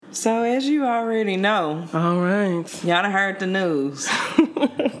So, as you already know, all right, y'all done heard the news.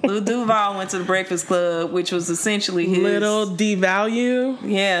 Lil Duval went to the Breakfast Club, which was essentially his little devalue.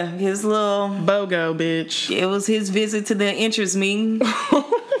 Yeah, his little BOGO, bitch. It was his visit to the interest meeting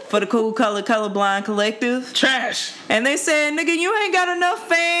for the Cool Colorblind Collective. Trash. And they said, nigga, you ain't got enough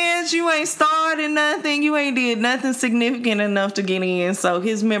fans. You ain't started nothing. You ain't did nothing significant enough to get in. So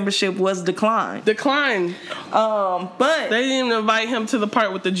his membership was declined. But they didn't even invite him to the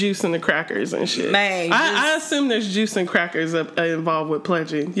part with the juice and the crackers and shit. Man, I assume there's juice and crackers involved with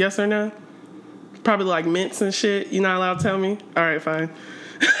pledging. Yes or no? Probably like mints and shit. You not allowed to tell me? All right, fine.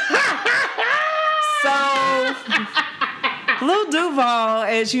 So, Lil Duval,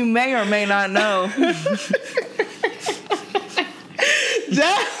 as you may or may not know,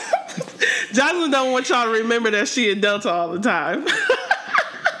 Jocelyn don't want y'all to remember that she and Delta all the time.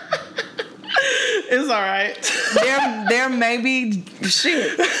 It's all right. There may be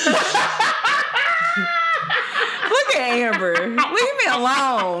shit. Look at Amber. Leave me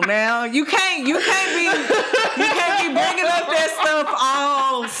alone now. You can't be bringing up that stuff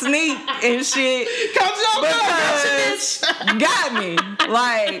all sneak and shit. Because got me.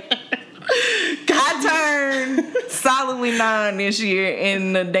 Like, I turned solidly 9 this year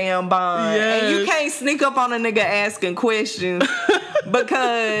in the damn bond. Yes. And you can't sneak up on a nigga asking questions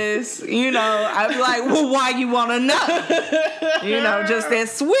because, I'd be like, well, why you want to know? Just that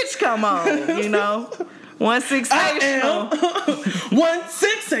switch come on, 1 sensational. 1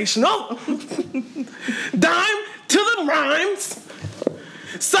 sensational. Dime to the rhymes.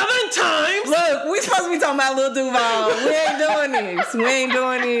 Southern Times. Look, we supposed to be talking about Lil Duval. We ain't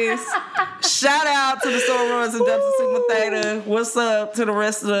doing this. Shout out to the Sorors and Delta Sigma Theta. What's up to the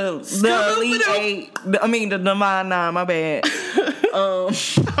rest of the Elite 8? The Divine 9, my bad. Look at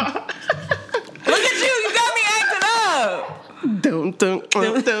you got me acting up. Dun.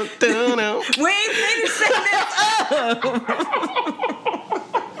 We ain't finished setting this up.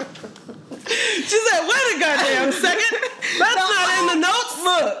 She said, wait a goddamn second. That's not in the notes.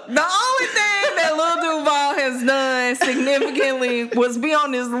 Look, the only thing that Lil Duval has done significantly was be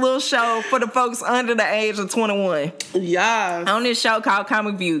on this little show for the folks under the age of 21. Yeah. On this show called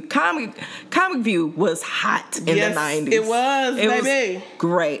Comic View. Comic View was hot in the 90s. It was, baby. Was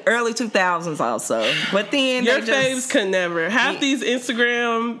great. Early 2000s also. But then your faves could never. Half these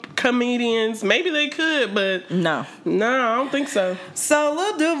Instagram comedians, maybe they could, but no, I don't think so. So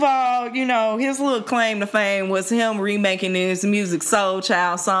Lil Duval, his little claim to fame was him remaking his Music Soul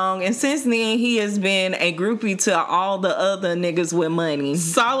Child song, and since then he has been a groupie to all the other niggas with money,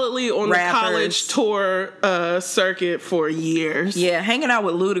 solidly on rappers. The college tour circuit for years. Yeah, hanging out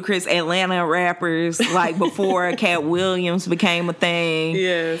with ludicrous Atlanta rappers like before Cat Williams became a thing.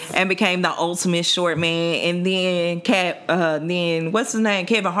 Yes, and became the ultimate short man, and then what's his name?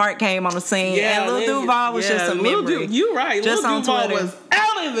 Kevin Hart came on the scene. Yeah, and Lil Duval was just a memory. You right. Lil Duval was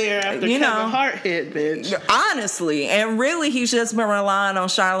out of there after Kevin Hart hit, bitch. Honestly, and really, he's just been relying on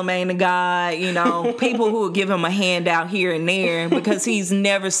Charlamagne the God. People who will give him a handout here and there because he's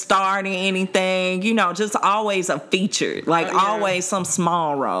never starred in anything. Just always a feature, always some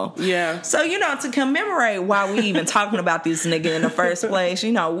small role. Yeah. So to commemorate why we even talking about this nigga in the first place,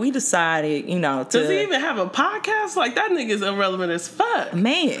 we decided, Does he even have a podcast? Like that nigga's irrelevant as fuck.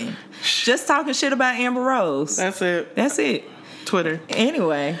 Man, just talking shit about Amber Rose. That's it. Twitter.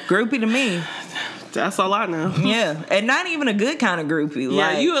 Anyway, groupie to me. That's all I know. Yeah, and not even a good kind of groupie.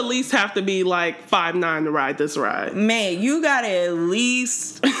 Yeah, you at least have to be 5'9" to ride this ride. Man, you gotta at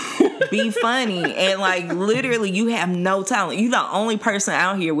least be funny and literally you have no talent. You the only person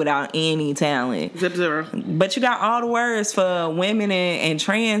out here without any talent. Zip zero. But you got all the words for women and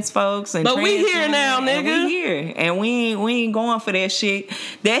trans folks and. But trans we here now, nigga. We here and we ain't going for that shit.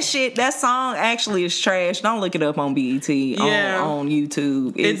 That song actually is trash. Don't look it up on BET on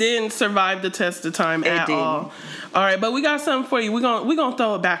YouTube. It didn't survive the test of time at all. All right, but we got something for you. We're gonna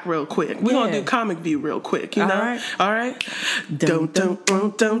throw it back real quick. We're gonna do Comic View real quick. All right. Don't.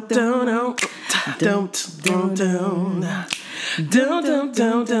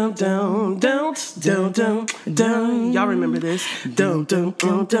 Y'all remember this? Don't.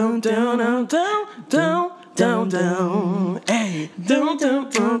 Hey. Don't.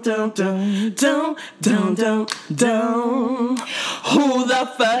 Who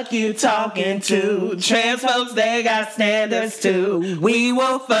the fuck you talking to? Trans folks, they got standards too. We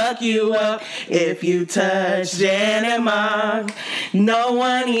will fuck you up if you touch Jen and Mark. No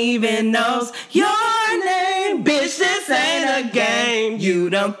one even knows your name. Bitch, this ain't a game. You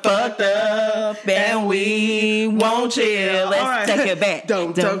done fucked up and we won't chill. Let's take it back.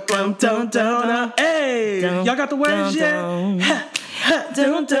 Don't. Hey. Y'all got the words yet?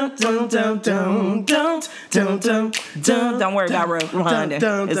 Don't worry about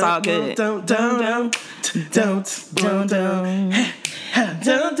Rwanda. It's all good.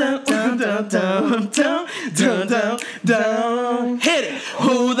 Hit it.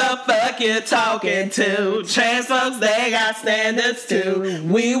 Who the fuck you talking to? Trans folks, they got standards too.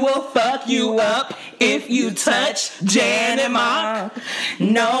 We will fuck you up if you touch Jan and Mark.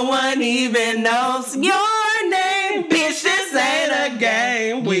 No one even knows your name. Bitch, this ain't a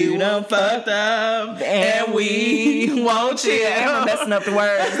game. We done fucked up and we won't chill. I'm messing up the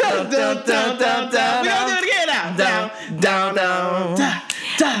words. We gonna do it again now.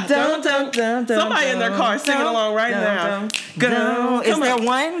 Somebody in their car singing along right now. Is there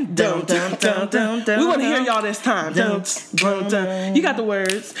one? We want to hear y'all this time. You got the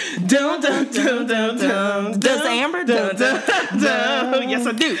words. Does Amber? Yes,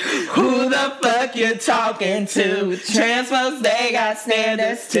 I do. Who the fuck you talking to? Trans folks, they got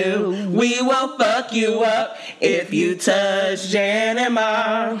standards too. We will fuck you up if you touch Jan and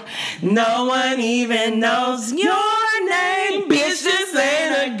Mark. No one even knows your name. Bitch, this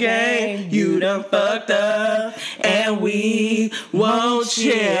ain't a game. You done fucked up and we won't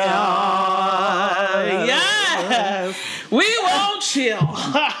chill. Yes, we won't chill.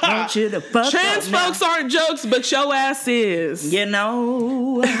 Want you to fuck Trans up folks aren't jokes, but your ass is. You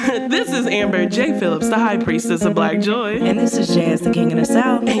know. This is Amber J. Phillips, the High Priestess of Black Joy. And this is Jazz, the King of the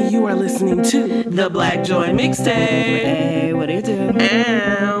South. And you are listening to the Black Joy Mixtape. Hey, what do you do?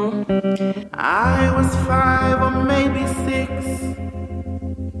 Ow. I was 5 or maybe 6.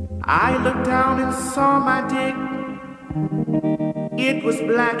 I looked down and saw my dick. It was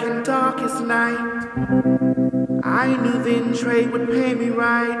black and dark as night. I knew then Trey would pay me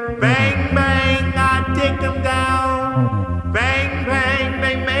right. Bang, bang, I dicked them down. Bang, bang,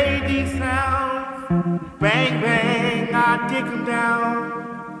 they made these sounds. Bang, bang, I dick them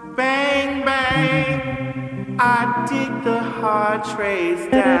down. Bang, bang, I dig the hard trays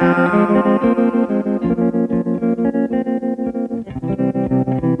down.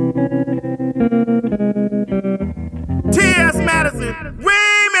 T.S. Madison,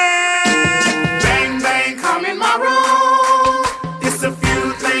 women! Bang, bang, come in my room. It's a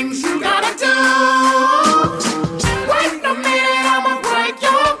few things you gotta do. Wait a minute, I'ma break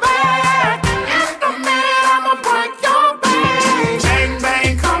your back. In a minute, I'ma break your back. Bang,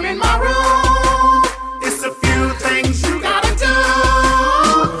 bang, come in my room. It's a few things you gotta do.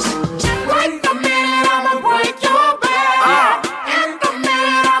 Wait a minute, I'ma break your back. In a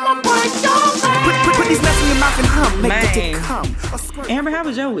minute, I'ma break your back. Put these nuts in your mouth and hum. Make the dick come. Amber, how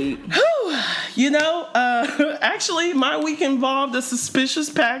was your week? You know, actually, my week involved a suspicious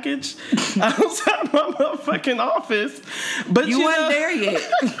package outside my motherfucking office. But You wasn't there yet.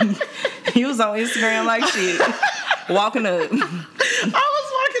 You was on Instagram like shit. Walking up. I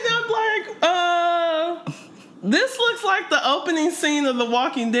was walking up like, this looks like the opening scene of The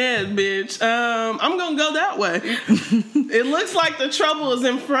Walking Dead, bitch. I'm gonna go that way. It looks like the trouble is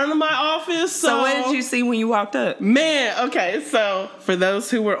in front of my office. So what did you see when you walked up? Man, okay, so for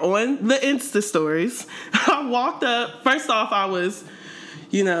those who were on the Insta stories, I walked up. First off, I was,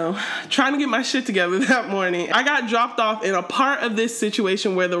 trying to get my shit together that morning. I got dropped off in a part of this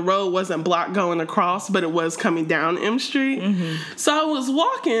situation where the road wasn't blocked going across, but it was coming down M Street. Mm-hmm. So I was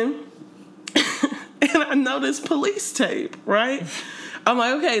walking, and I noticed police tape, right? I'm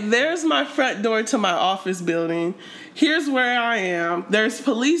like, okay, there's my front door to my office building. Here's where I am. There's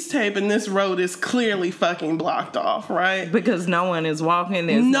police tape, and this road is clearly fucking blocked off, right? Because no one is walking.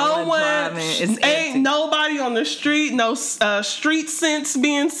 There's no one driving. It's ain't empty. nobody on the street. No street scents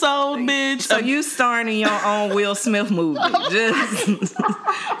being sold, bitch. So you starring in your own Will Smith movie. Just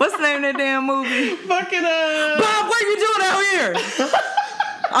what's the name of that damn movie? Fucking Bob, what are you doing out here?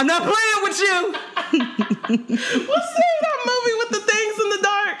 I'm not playing with you. What's that movie with the things in the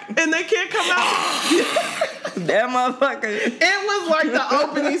dark and they can't come out? That motherfucker. It was like the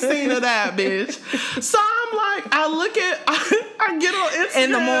opening scene of that, bitch. So I'm like, I get on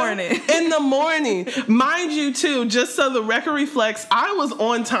Instagram. In the morning. Mind you, too, just so the record reflects, I was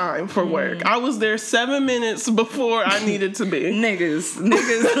on time for work. I was there 7 minutes before I needed to be. Niggas.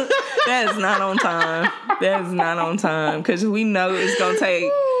 That is not on time. Because we know it's going to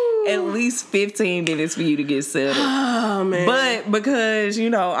take at least 15 minutes for you to get settled. Oh, man. But because, I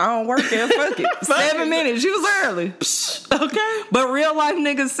don't work there, fuck it. 7 minutes, you was early. Okay. But real life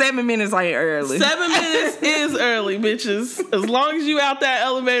niggas, 7 minutes ain't early. 7 minutes is early, bitches. As long as you out that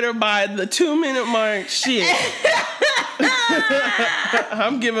elevator by the 2-minute mark, shit.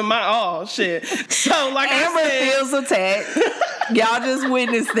 I'm giving my all, shit. So, like Amber I said, feels attacked. Y'all just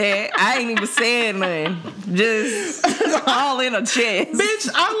witnessed that. I ain't even saying nothing. Just all in a chest. Bitch,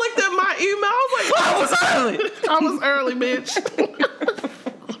 I looked at my email. I was like, I was early. I was early, bitch.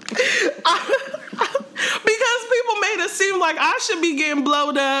 Because people made it seem like I should be getting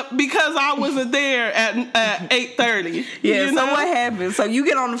blowed up because I wasn't there at 8:30. Yeah, you know? So what happened? So you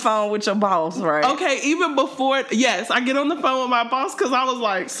get on the phone with your boss, right? Okay, even before, yes, I get on the phone with my boss because I was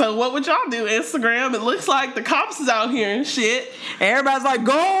like, so what would y'all do, Instagram? It looks like the cops is out here and shit. Everybody's like,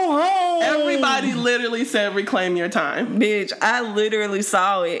 go home. Everybody literally said, reclaim your time. Bitch, I literally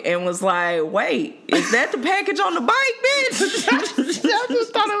saw it and was like, wait, is that the package on the bike, bitch? I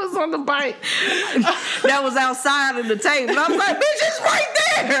just thought it was on the bike. That was outside of the table. I was like, bitch, it's right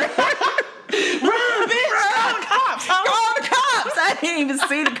there. Run, bitch, call the cops. Call the cops. I didn't even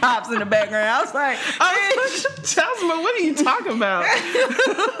see the cops in the background. I was like, Jasmine, what are you talking about?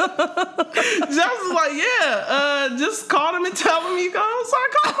 Jasmine's like, yeah, just call them and tell them you go. So I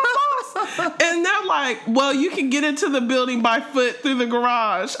called my boss. And they're like, well, you can get into the building by foot through the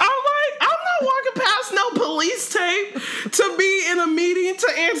garage. I'm like, I'm not walking past no police tape to be in a meeting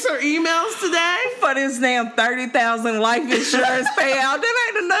to answer emails today. for this damn $30,000 life insurance payout, that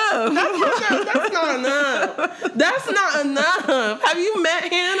ain't enough. That's not enough. That's not enough. Have you met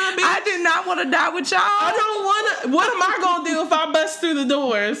Hannah, bitch? I did not want to die with y'all. I don't want to. What am I going to do if I bust through the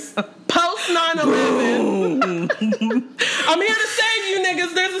doors? Post 9/11. I'm here to save you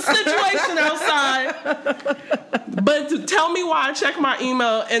niggas. There's a situation outside. But tell me why I check my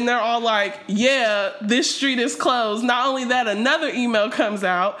email and they're all like, yeah, this street is closed. Not only that, another email comes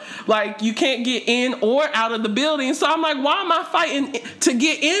out like you can't get in or out of the building. So I'm like, why am I fighting to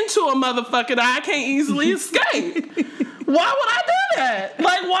get into a motherfucker that I can't easily escape? Why would I do that?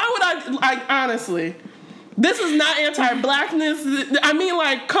 Like, why would I? Like, honestly. This is not anti-blackness. I mean,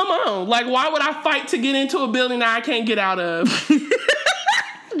 like, come on. Like, why would I fight to get into a building that I can't get out of? Just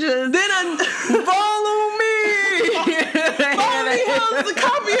follow me. Follow me, hoes. The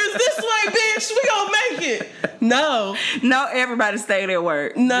copier's this way, bitch. We gonna make it. No, everybody stayed at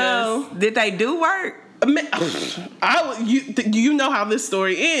work. No. Did they do work? You know how this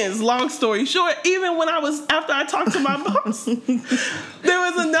story ends. Long story short, even when after I talked to my boss, there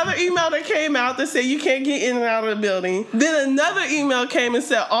was another email that came out that said you can't get in and out of the building. Then another email came and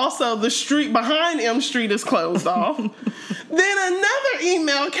said also the street behind M Street is closed off. Then another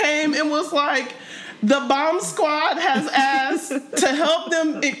email came and was like, the bomb squad has asked to help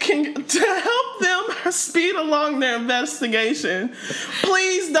them speed along their investigation.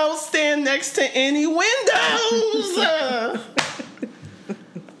 Please don't stand next to any windows.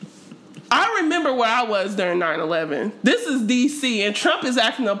 I remember where I was during 9/11. This is D.C. and Trump is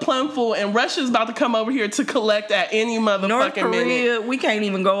acting a plum fool and Russia's about to come over here to collect at any motherfucking North Korea, minute. we can't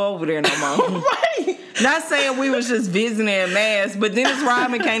even go over there no more. Right. Not saying we was just visiting en masse, but Dennis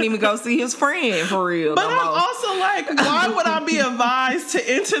Rodman can't even go see his friend for real. But I'm also like, why would I be advised to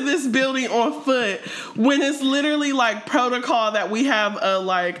enter this building on foot when it's literally like protocol that we have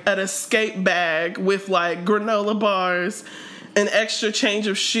an escape bag with like granola bars, an extra change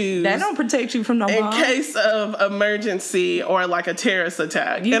of shoes. That don't protect you from no in bomb. case of emergency or like a terrorist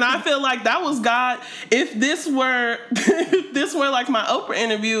attack. And I feel like that was God. If this were like my Oprah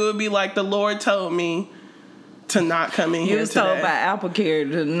interview, it would be like the Lord told me to not come in here today. You was told by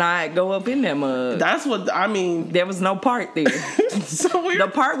AppleCare to not go up in that mug. That's what I mean. There was no part there. So the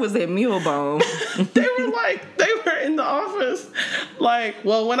part was at Mulebone. They were in the office. Like,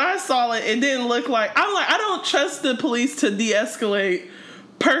 well, when I saw it, it didn't look like. I'm like, I don't trust the police to de-escalate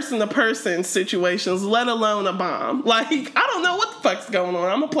person-to-person situations, let alone a bomb. Like, I don't know what the fuck's going on.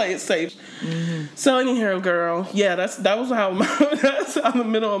 I'm gonna play it safe. Mm-hmm. So anyhow, girl, yeah, that's how the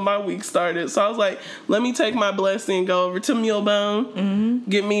middle of my week started. So I was like, let me take my blessing and go over to Mulebone,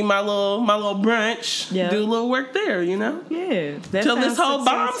 get me my little brunch, do a little work there, you know? Yeah. Till this whole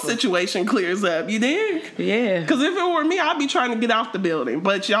bomb situation clears up. You dig? Yeah. Because if it were me, I'd be trying to get out the building.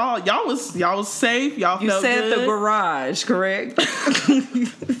 But y'all was safe. Y'all felt good. You said the garage, correct?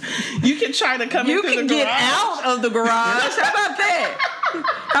 You can try to come into the garage. You can get out of the garage. How about that?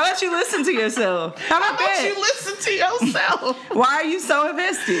 How about you listen to yourself? How about you listen to yourself? Why are you so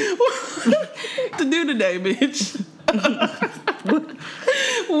invested? To do today, bitch.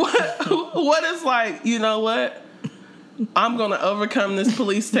 What is like, you know what? I'm going to overcome this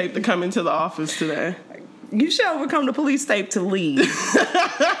police tape to come into the office today. You should overcome the police tape to leave.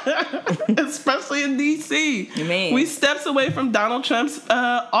 Especially in D.C. Man. We steps away from Donald Trump's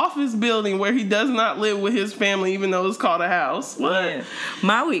office building where he does not live with his family, even though it's called a house. What? Yeah.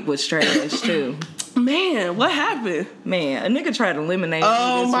 My week was trash, too. Man, what happened? Man, a nigga tried to eliminate me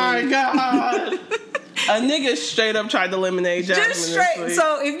Oh, this my week. God. A nigga straight up tried to eliminate Jasmine. Just straight.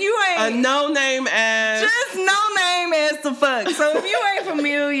 So if you ain't a no-name ass. just no name as the fuck. So if you ain't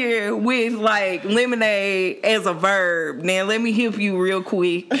familiar with like lemonade as a verb, then let me help you real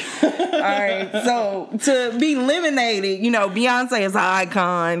quick. Alright. So to be lemonaded, Beyonce is an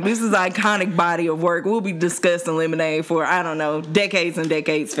icon. This is an iconic body of work. We'll be discussing lemonade for, I don't know, decades and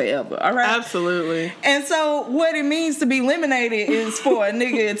decades forever. Alright? Absolutely. And so what it means to be lemonaded is for a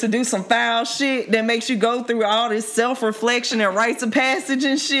nigga to do some foul shit that makes you go through all this self-reflection and rites of passage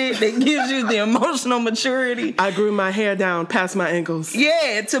and shit that gives you the emotional maturity. I grew my hair down past my ankles.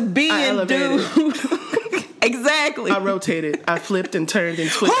 Yeah, to be and do. Exactly. I rotated. I flipped and turned and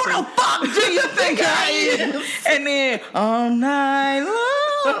twisted. Who the fuck do you think I am? And then all night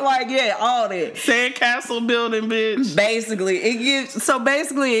long, like all that. Sandcastle building, bitch. Basically,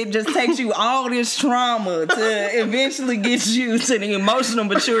 it just takes you all this trauma to eventually get you to the emotional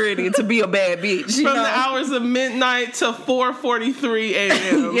maturity to be a bad bitch. From the hours of midnight to 4:43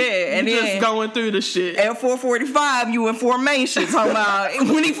 a.m. Yeah, and you then just going through the shit. At 4:45, you in formation talking about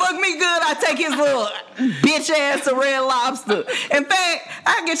when he fuck me good, I take his little bitch ass to Red Lobster. In fact,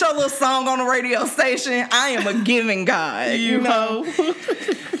 I get your little song on the radio station. I am a giving God. You know?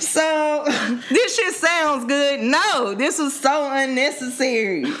 So, this shit sounds good. No, this was so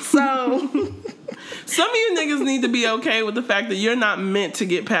unnecessary. So, some of you niggas need to be okay with the fact that you're not meant to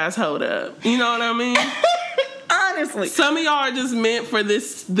get past hold up. You know what I mean? Honestly. Some of y'all are just meant for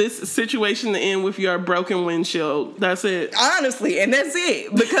this situation to end with your broken windshield. That's it. Honestly, and that's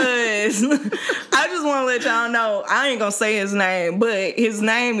it. Because I just want to let y'all know, I ain't going to say his name, but his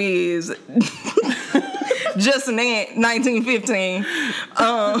name is Just an Ant 1915.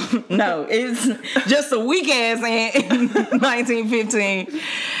 No, it's just a weak ass ant 1915.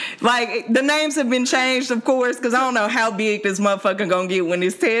 Like, the names have been changed, of course, because I don't know how big this motherfucker gonna get when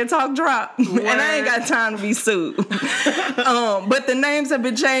this TED Talk drop. And I ain't got time to be sued. But the names have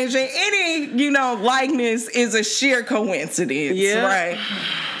been changed, and any, likeness is a sheer coincidence, right?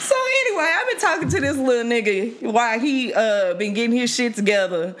 So anyway, I've been talking to this little nigga while he been getting his shit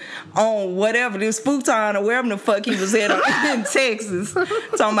together on whatever, this futon or wherever the fuck he was at in Texas. Talking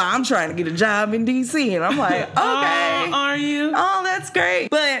about, I'm trying to get a job in D.C. And I'm like, okay. Are you? Oh, that's great.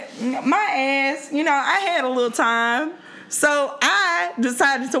 But my ass, I had a little time. So I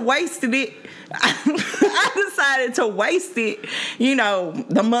decided to waste it. I decided to waste it,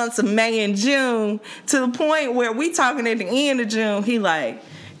 the months of May and June, to the point where we talking at the end of June, he like,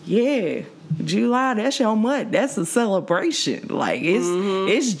 yeah, July, that's your month. That's a celebration. Like,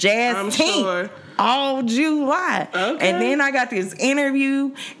 it's jazz teen all July. Okay. And then I got this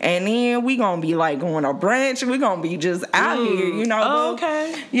interview, and then we gonna be like going to brunch. We gonna be just out here,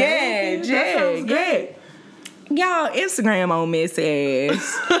 Okay. Yeah, that sounds great. Y'all, Instagram on miss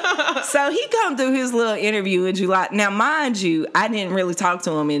ass. So he come through his little interview in July. Now, mind you, I didn't really talk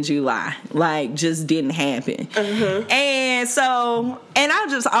to him in July. Like, just didn't happen. And so, and I'll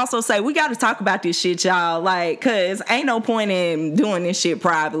just also say, we got to talk about this shit, y'all. Like, because ain't no point in doing this shit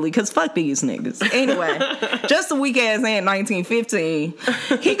privately, because fuck these niggas. Anyway, just a weak ass ant 1915.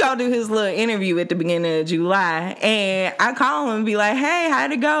 He go do his little interview at the beginning of July. And I call him and be like, hey,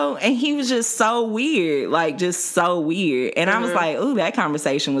 how'd it go? And he was just so weird. Like, just so weird. And I was like, ooh, that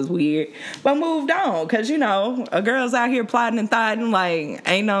conversation was weird. But moved on, because, a girl's out here plotting and thotting, like,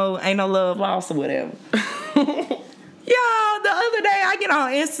 ain't no love lost or whatever. Y'all, the other day I get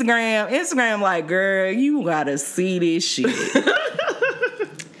on Instagram like, girl, you gotta see this shit.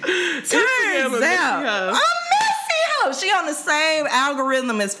 Turns out, she on the same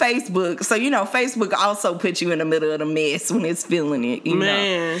algorithm as Facebook. So, Facebook also puts you in the middle of the mess when it's feeling it,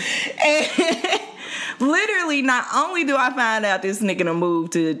 Man. And literally, not only do I find out this nigga done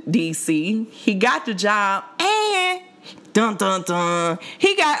moved to D.C., he got the job, and dun dun dun,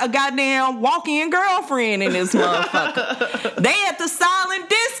 he got a goddamn walk-in girlfriend in this motherfucker. They at the silent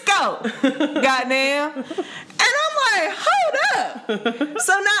disco, goddamn. And I'm like, hold up.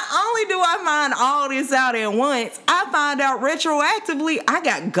 So not only do I find all this out at once, I find out retroactively I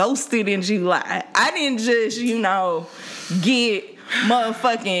got ghosted in July. I didn't just, get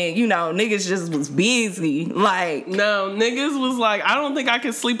motherfucking, niggas just was busy. Like, no, niggas was like, I don't think I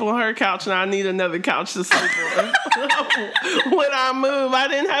can sleep on her couch, and I need another couch to sleep on. When I moved, I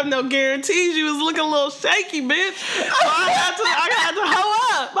didn't have no guarantees. You was looking a little shaky, bitch. So I had to hoe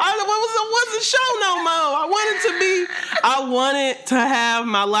up. I wasn't show no more. I wanted to have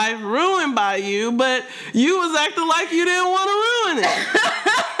my life ruined by you, but you was acting like you didn't want to ruin it.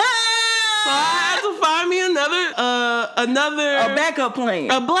 I had to find me another A backup plan.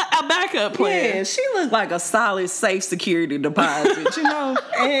 A backup plan. Yeah, she looked like a solid, safe security deposit, you know.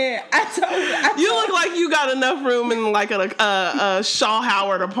 And I told you look like you got enough room in like a Shaw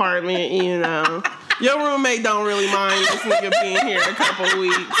Howard apartment, you know. Your roommate don't really mind this nigga being here a couple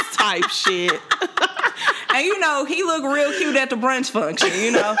weeks type shit. And you know, he looked real cute at the brunch function, you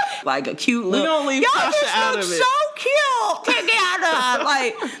know, like a cute little. We don't leave Tasha out of it. So cute together,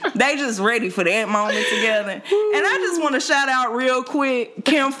 like they just ready for that moment together. And I just want to shout out real quick,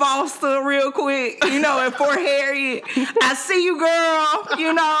 Kim Foster, real quick, you know, and Fort Harriet. I see you, girl.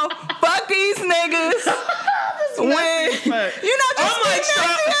 You know, fuck these niggas. When you know, just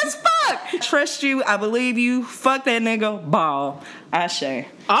nasty as fuck. Trust you, I believe you. Fuck that nigga. Ball. I share.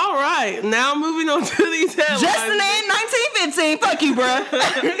 All right, now moving on to these headlines. Justin in 1915. Fuck you,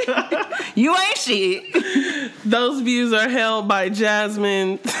 bruh. You ain't shit. Those views are held by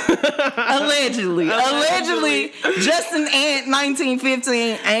Jasmine. Allegedly. Justin Ant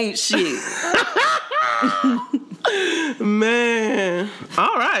 1915 ain't shit. Man.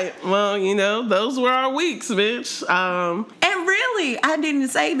 All right. Well, you know, those were our weeks, bitch. And really, I didn't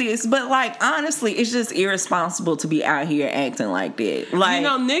say this, but like, honestly, it's just irresponsible to be out here acting like that. Like, you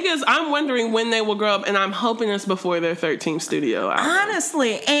know, niggas, I'm wondering when they will grow up, and I'm hoping it's before their 13th studio album.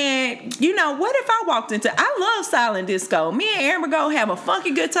 Honestly, and you know, what if I walked into, I love silent disco. Me and Aaron go have a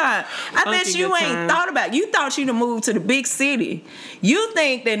funky good time. I bet you ain't thought about it. You thought you'd have moved to the big city. You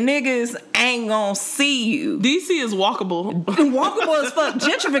think that niggas ain't gonna see you. DC is walkable. Walkable as fuck.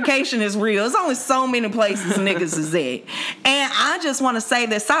 Gentrification is real. There's only so many places niggas is at. And I just want to say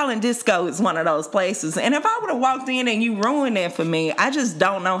that silent disco is one of those places. And if I would have walked in and you ruined that for me, I just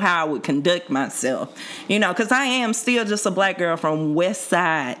don't know how I would conduct myself. You know, because I am still just a black girl from the west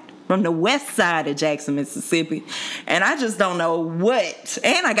side of Jackson, Mississippi. And I just don't know what.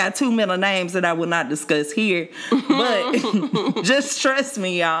 And I got 2 middle names that I will not discuss here. But just trust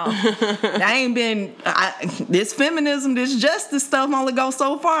me, y'all. This feminism, this justice stuff only goes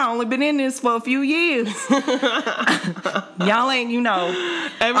so far. I only been in this for a few years. Y'all ain't, you know,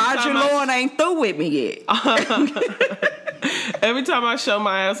 Audrey Lorde ain't through with me yet. Every time I show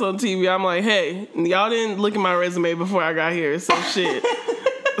my ass on TV, I'm like, hey, y'all didn't look at my resume before I got here, so shit.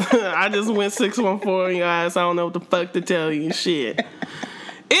 I just went 614 on your ass. I don't know what the fuck to tell you. Shit.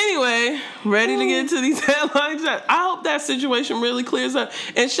 Anyway, ready to get into these headlines. I hope that situation really clears up.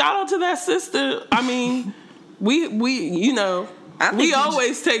 And shout out to that sister. I mean, we you know, we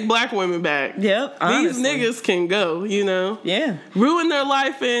always take black women back. Yep. Honestly. These niggas can go, you know. Yeah. Ruin their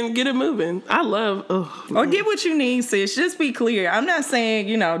life and get it moving. I love. Or get what you need, sis. Just be clear. I'm not saying,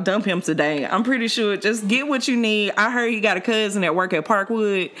 you know, dump him today. I'm pretty sure just get what you need. I heard he got a cousin that work at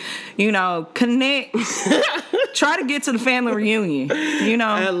Parkwood. You know, connect. Try to get to the family reunion. You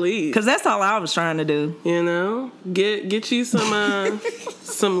know, at least, because that's all I was trying to do. You know, get you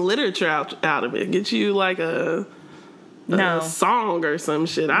some literature out of it. Get you like a song or some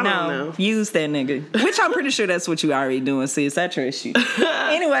shit. I don't know. Use that nigga. Which I'm pretty sure that's what you already doing, sis. I trust you.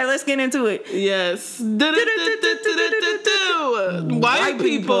 Anyway, let's get into it. Yes. White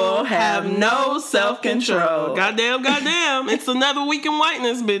people have no self-control. Goddamn. It's another week in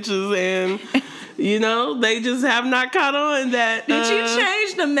whiteness, bitches. And, you know, they just have not caught on that. Did you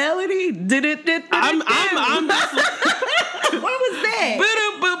change the melody? I'm just what was that?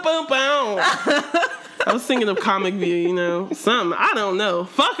 I was thinking of Comic View, you know, something. I don't know.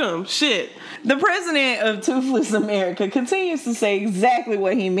 Fuck them. Shit. The president of Toothless America continues to say exactly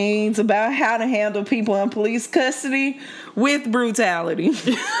what he means about how to handle people in police custody with brutality.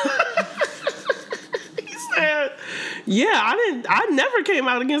 He said, yeah, I never came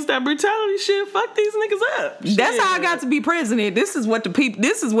out against that brutality shit. Fuck these niggas up. Shit. That's how I got to be president. This is what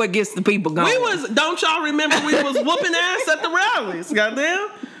gets the people going. Don't y'all remember we was whooping ass at the rallies, goddamn?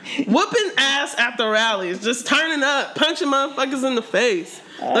 Whooping ass at the rallies, just turning up, punching motherfuckers in the face.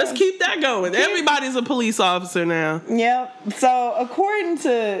 Let's keep that going. Everybody's a police officer now. Yep. So according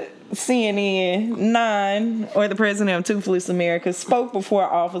to CNN, Nine, or the president of Toothless America, spoke before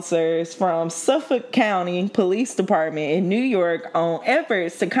officers from Suffolk County Police Department in New York on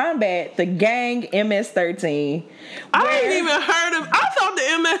efforts to combat the gang MS-13. I ain't even heard of. I thought the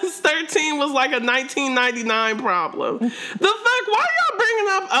MS-13 was like a 1999 problem. The fuck? Why y'all bringing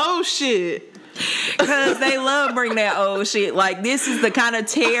up old shit? Because they love bringing that old shit. Like, this is the kind of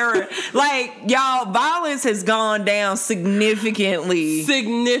terror. Like, y'all, violence has gone down significantly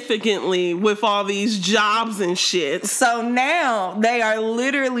with all these jobs and shit. So now they are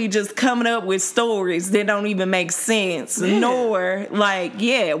literally just coming up with stories that don't even make sense. Yeah. Nor, like,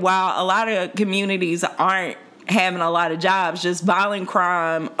 while a lot of communities aren't having a lot of jobs. Just violent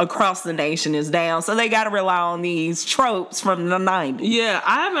crime across the nation is down. So they got to rely on these tropes from the 90s. Yeah,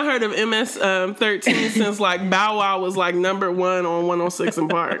 I haven't heard of MS-13 since like Bow Wow was like number 1 on 106 in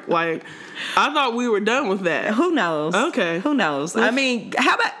Park. Like, I thought we were done with that. Who knows? Okay. Who knows? I mean,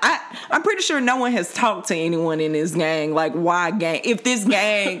 how about I'm pretty sure no one has talked to anyone in this gang. Like, why gang? If this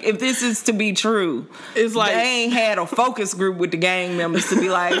is to be true, it's like they ain't had a focus group with the gang members to be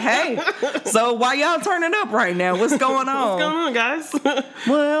like, hey, so why y'all turning up right now? What's going on? What's going on, guys?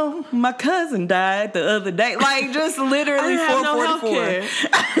 Well, my cousin died the other day. Like, just literally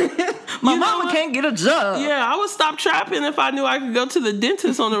 444. My mama can't get a job. Yeah, I would stop trapping if I knew I could go to the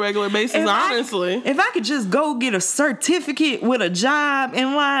dentist on a regular basis, honestly. If I could just go get a certificate with a job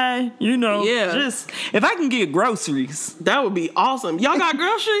in line, just if I can get groceries. That would be awesome. Y'all got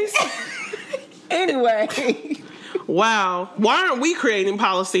groceries? Anyway. Wow. Why aren't we creating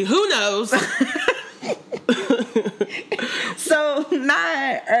policy? Who knows? So,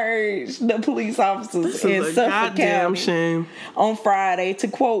 Nye urged the police officers in Suffolk County shame. on Friday to,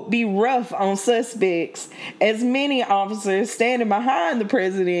 quote, be rough on suspects, as many officers standing behind the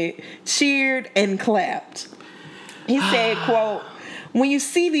president cheered and clapped. He said, quote, when you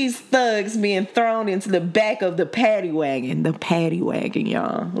see these thugs being thrown into the back of the paddy wagon,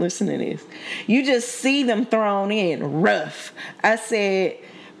 y'all, listen to this. You just see them thrown in rough. I said,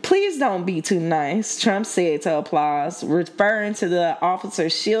 please don't be too nice, Trump said to applause, referring to the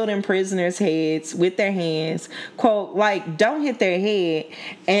officers shielding prisoners' heads with their hands. Quote, like, don't hit their head,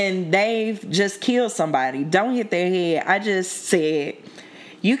 and they've just killed somebody. Don't hit their head. I just said,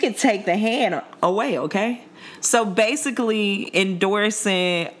 you can take the hand away, okay? So basically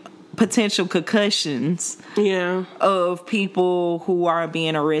endorsing potential concussions of people who are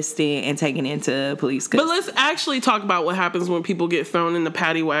being arrested and taken into police custody. But let's actually talk about what happens when people get thrown in the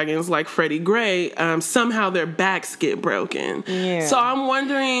paddy wagons like Freddie Gray. Somehow their backs get broken. Yeah. So I'm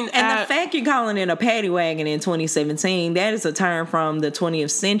wondering... And the fact you're calling it a paddy wagon in 2017, that is a term from the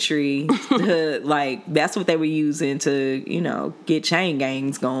 20th century. That's what they were using to, get chain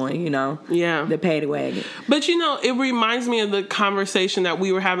gangs going, Yeah. The paddy wagon. But, it reminds me of the conversation that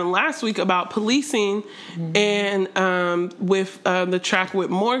we were having last week about policing and with the track with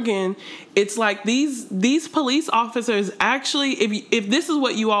Morgan. It's like these police officers actually, if this is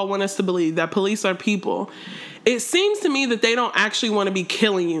what you all want us to believe, that police are people, it seems to me that they don't actually want to be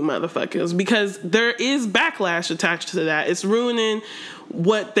killing you motherfuckers, because there is backlash attached to that. It's ruining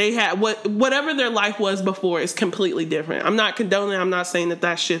what they had, whatever their life was before is completely different. I'm not condoning, I'm not saying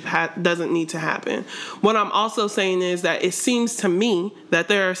that shit doesn't need to happen. What I'm also saying is that it seems to me that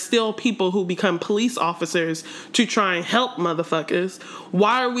there are still people who become police officers to try and help motherfuckers.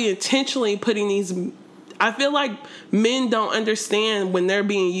 Why are we intentionally putting these... I feel like men don't understand when they're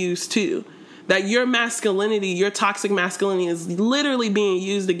being used too. That your masculinity, your toxic masculinity is literally being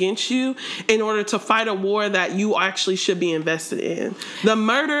used against you in order to fight a war that you actually should be invested in. The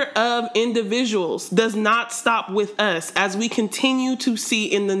murder of individuals does not stop with us, as we continue to see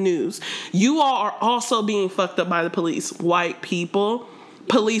in the news. You all are also being fucked up by the police. White people,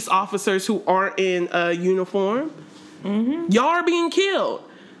 police officers who aren't in a uniform. Mm-hmm. Y'all are being killed.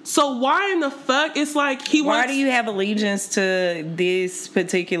 So why in the fuck? It's like why do you have allegiance to this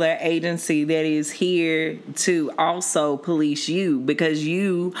particular agency that is here to also police you? Because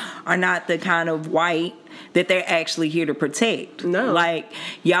you are not the kind of white that they're actually here to protect. No. Like,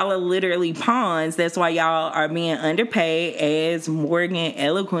 y'all are literally pawns. That's why y'all are being underpaid, as Morgan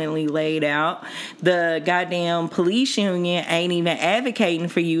eloquently laid out. The goddamn police union ain't even advocating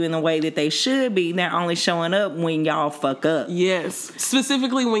for you in the way that they should be. They're only showing up when y'all fuck up. Yes.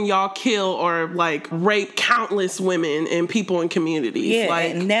 Specifically when y'all kill or, rape countless women and people in communities. Yeah,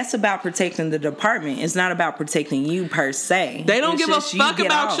 and that's about protecting the department. It's not about protecting you per se. They don't give a fuck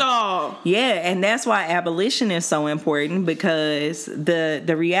about y'all. Yeah, and that's why abolition is so important, because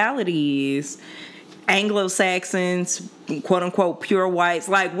the reality is Anglo-Saxons, quote unquote pure whites,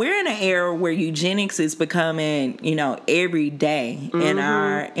 we're in an era where eugenics is becoming, every day in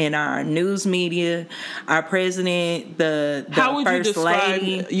our news media. Our president, the How would first you describe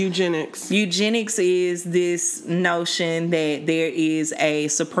lady. Eugenics? Eugenics is this notion that there is a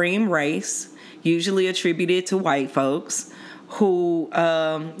supreme race, usually attributed to white folks, who,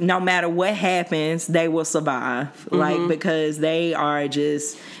 no matter what happens, they will survive. Because they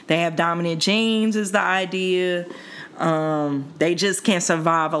have dominant genes is the idea. They just can't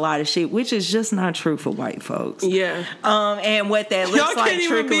survive a lot of shit, which is just not true for white folks. Yeah. And what that looks y'all like can't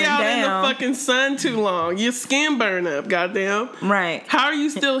even be out down, in the fucking sun too long. Your skin burn up, goddamn. Right. How are you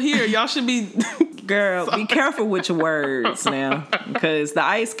still here? Y'all should be Girl, be careful with your words now, because the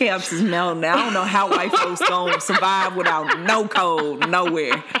ice caps is melting. I don't know how white folks gonna survive without no cold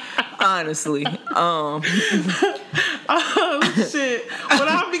nowhere. Honestly, Oh shit! When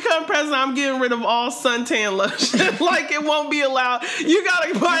I become president, I'm getting rid of all suntan lotion. Like, it won't be allowed. You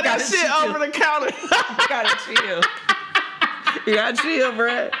gotta buy that shit over the counter. you gotta chill. You gotta chill,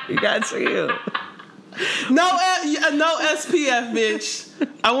 bruh. You gotta chill. No SPF, bitch.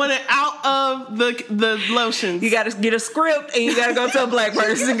 I want it out of the lotions. You gotta get a script and you gotta go to a black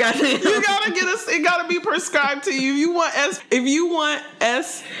person. Goddamn. You gotta it gotta be prescribed to you. If you want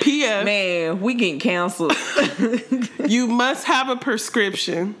SPF, man, we getting canceled. you must have a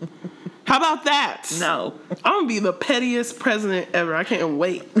prescription. How about that? No. I'm gonna be the pettiest president ever. I can't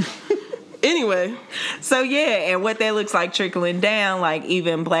wait. Anyway, so yeah, and what that looks like trickling down, like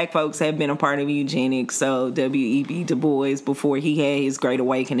even black folks have been a part of eugenics. So W.E.B. Du Bois, before he had his Great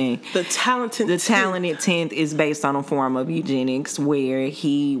Awakening, the talented 10th is based on a form of eugenics where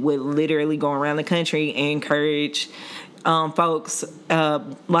he would literally go around the country and encourage folks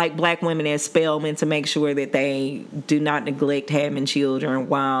like black women as Spelman to make sure that they do not neglect having children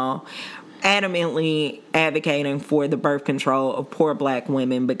while adamantly advocating for the birth control of poor black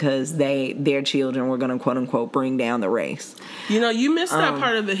women because their children were going to quote unquote bring down the race. You know, you missed that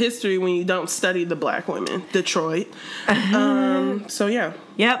part of the history when you don't study the black women. Detroit. So yeah.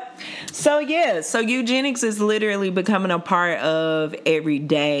 Yep. So eugenics is literally becoming a part of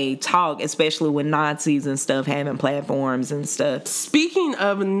everyday talk, especially with Nazis and stuff having platforms and stuff. Speaking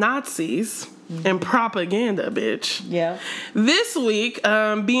of Nazis and propaganda, bitch. Yeah. This week,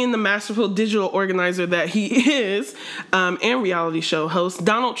 being the masterful digital organizer that he is, and reality show host,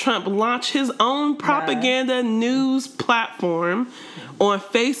 Donald Trump launched his own propaganda news platform on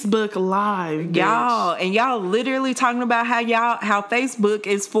Facebook Live, bitch. Y'all literally talking about how Facebook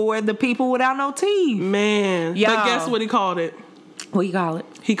is for the people without no teeth. Man. Y'all. But guess what he called it? What you call it?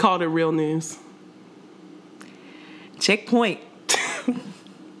 He called it real news. Checkpoint.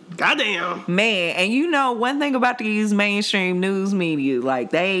 Goddamn. Man, and you know one thing about these mainstream news media, like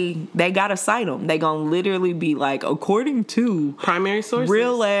they gotta cite them. They gonna literally be like, according to primary sources,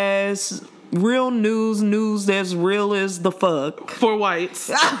 real news that's real as the fuck. For whites.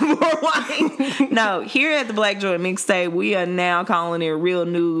 For whites. No, here at the Black Joy Mixtape, we are now calling it real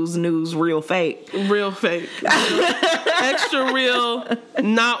news, real fake. Real fake. Extra real,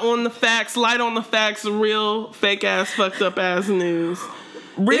 not on the facts, light on the facts, real fake ass, fucked up ass news.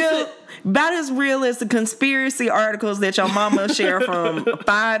 Real, about as real as the conspiracy articles that your mama shared from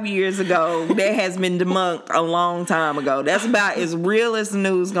 5 years ago that has been debunked a long time ago. That's about as real as the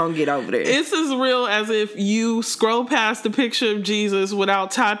news gonna get over there. It's as real as if you scroll past the picture of Jesus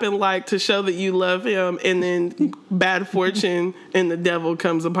without typing like to show that you love him, and then bad fortune and the devil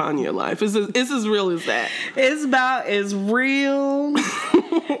comes upon your life. It's as real as that. It's about as real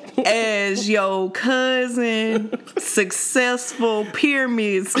as your cousin successful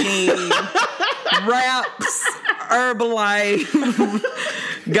pyramid scheme raps Herbalife.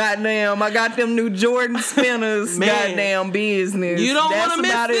 Goddamn, I got them new Jordan spinners. Man, goddamn business. You don't want to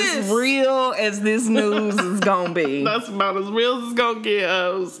miss about this. As real as this news is gonna be. That's about as real as it's gonna get,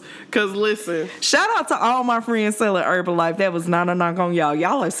 hoes. Cause listen, shout out to all my friends selling Herbalife. That was not a knock on y'all.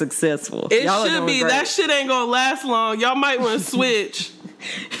 Y'all are successful. It y'all should be. Great. That shit ain't gonna last long. Y'all might want to switch.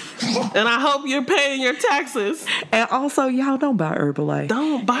 And I hope you're paying your taxes. And also, y'all don't buy Herbalife.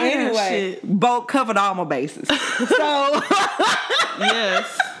 Don't buy that shit. Both covered all my bases. So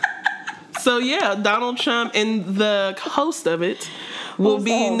yes. So yeah, Donald Trump and the host of it will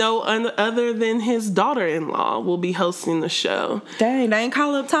be no other than his daughter-in-law will be hosting the show. Dang, they ain't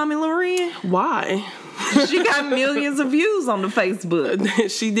call up Tommy Loren? Why? She got millions of views on the Facebook.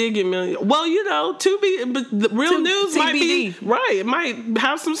 She did get millions. Well, you know, but the real news might be right. It might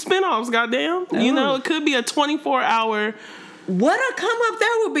have some spinoffs. Goddamn, you know, it could be a 24-hour. What a come up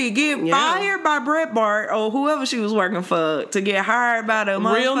that would be. Get fired by Brett Bart or whoever she was working for to get hired by the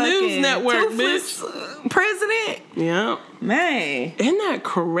Real News Network, toothless bitch. President. Yeah, man, isn't that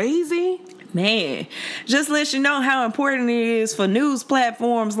crazy? Man, just let you know how important it is for news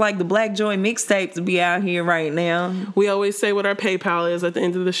platforms like the Black Joy Mixtape to be out here right now. We always say what our PayPal is at the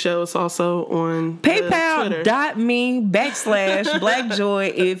end of the show. It's also on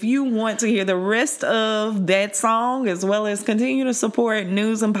PayPal.me/BlackJoy if you want to hear the rest of that song as well as continue to support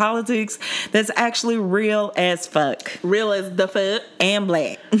news and politics that's actually real as fuck. Real as the fuck. And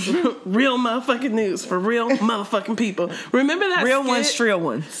black. Real motherfucking news for real motherfucking people. Remember that real skit? Ones, trill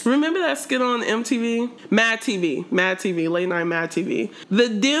ones. Remember that skit skit on MTV? Mad TV, late night Mad TV. The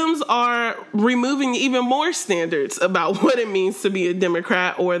Dems are removing even more standards about what it means to be a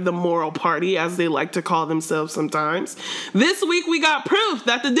Democrat, or the moral party, as they like to call themselves sometimes. This week we got proof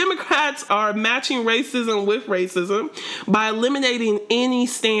that the Democrats are matching racism with racism by eliminating any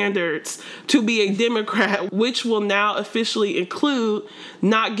standards to be a Democrat, which will now officially include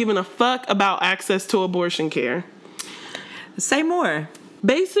not giving a fuck about access to abortion care. Say more.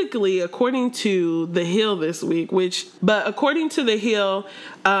 Basically, according to The Hill this week, according to The Hill,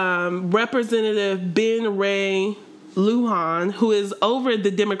 Representative Ben Ray Lujan, who is over the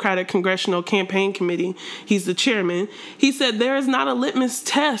Democratic Congressional Campaign Committee, he's the chairman, he said there is not a litmus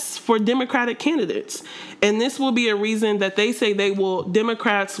test for Democratic candidates. And this will be a reason that they say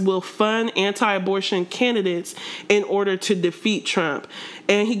Democrats will fund anti-abortion candidates in order to defeat Trump.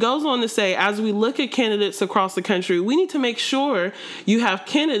 And he goes on to say, as we look at candidates across the country, we need to make sure you have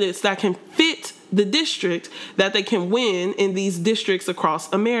candidates that can fit the district, that they can win in these districts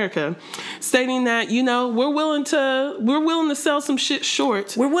across America, stating that, we're willing to sell some shit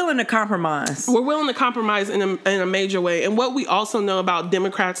short. We're willing to compromise. We're willing to compromise in a major way. And what we also know about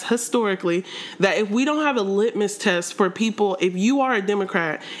Democrats historically, that if we don't have a litmus test for people, if you are a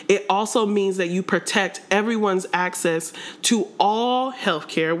Democrat, it also means that you protect everyone's access to all health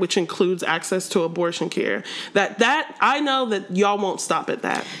care, which includes access to abortion care. That I know that y'all won't stop at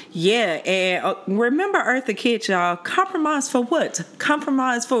that. Yeah, and remember Eartha Kitt, y'all. Compromise for what?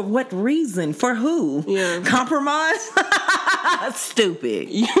 Compromise for what reason? For who? Yeah. Compromise? Stupid.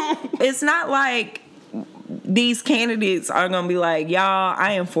 It's not like these candidates are gonna be like, y'all,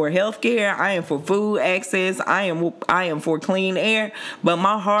 I am for healthcare, I am for food access, I am for clean air, but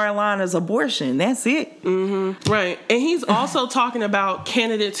my hard line is abortion. That's it. Mm-hmm. Right. And he's also talking about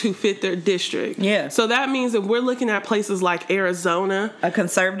candidates who fit their district. Yeah. So that means that we're looking at places like Arizona, a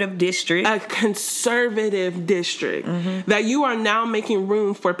conservative district, mm-hmm. that you are now making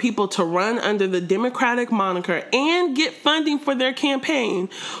room for people to run under the Democratic moniker and get funding for their campaign,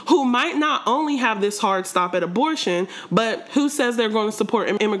 who might not only have this hard stop at abortion, but who says they're going to support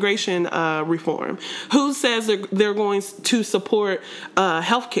immigration reform? Who says they're going to support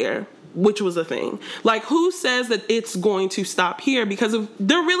healthcare, which was a thing? Like, who says that it's going to stop here? Because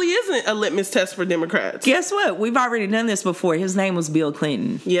there really isn't a litmus test for Democrats. Guess what? We've already done this before. His name was Bill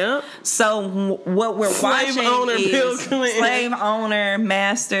Clinton. Yep. So what we're watching is Bill Clinton. Slave owner,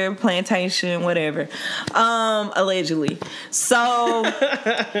 master, plantation, whatever, allegedly. So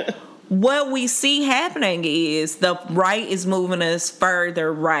what we see happening is the right is moving us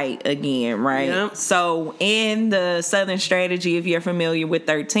further right again, right? Yep. So in the Southern Strategy, if you're familiar with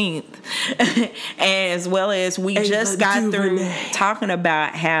 13th, as well as we just got through talking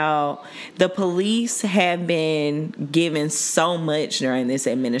about how the police have been given so much during this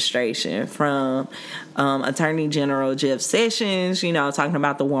administration, from Attorney General Jeff Sessions, talking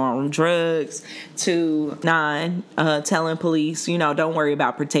about the war on drugs, to telling police, don't worry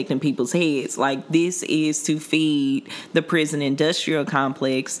about protecting people's heads. Like, this is to feed the prison industrial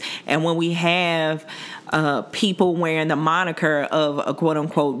complex. And when we have people wearing the moniker of a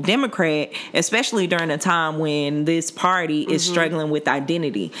quote-unquote Democrat, especially during a time when this party is struggling with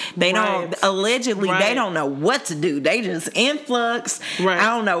identity, they don't know what to do. They just influx. Right.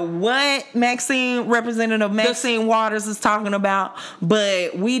 I don't know what Representative Maxine Waters is talking about,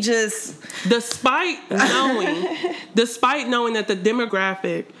 but we just... Despite knowing that the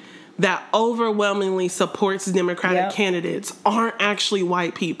demographic that overwhelmingly supports Democratic candidates aren't actually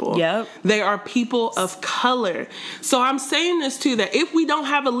white people. Yep. They are people of color. So I'm saying this too, that if we don't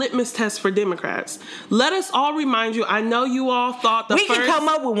have a litmus test for Democrats, let us all remind you, I know you all thought we can come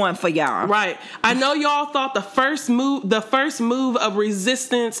up with one for y'all. Right. I know y'all thought the first move of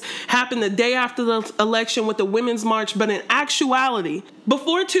resistance happened the day after the election with the Women's March, but in actuality,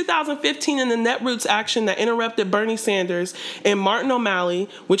 before 2015 and the Netroots action that interrupted Bernie Sanders and Martin O'Malley,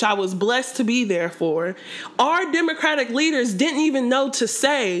 which I was blessed to be there for, our Democratic leaders didn't even know to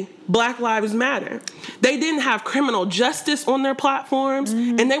say Black Lives Matter. They didn't have criminal justice on their platforms,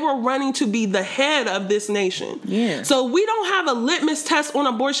 and they were running to be the head of this nation. Yeah. So we don't have a litmus test on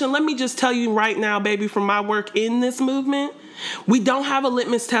abortion. Let me just tell you right now, baby, from my work in this movement, we don't have a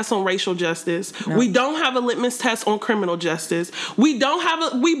litmus test on racial justice. No. We don't have a litmus test on criminal justice. We don't have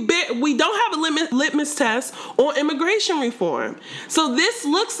a litmus test on immigration reform. So this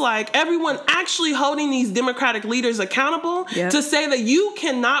looks like everyone actually holding these Democratic leaders accountable to say that you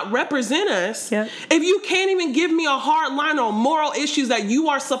cannot represent us if you can't even give me a hard line on moral issues that you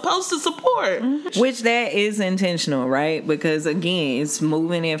are supposed to support. Which that is intentional, right? Because again, it's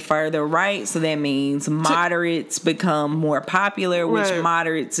moving it further right, so that means moderates become more more popular, which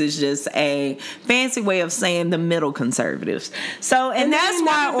moderates is just a fancy way of saying the middle conservatives. So, and that's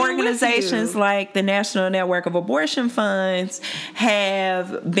why organizations like the National Network of Abortion Funds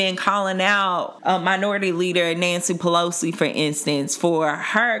have been calling out Minority Leader Nancy Pelosi, for instance, for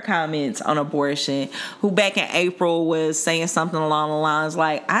her comments on abortion, who back in April was saying something along the lines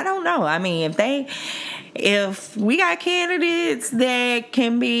like, I don't know. I mean, if we got candidates that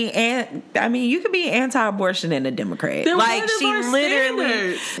can be, you can be anti-abortion and a Democrat. Then like, she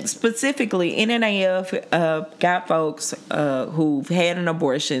literally, standards? Specifically, NNAF got folks who've had an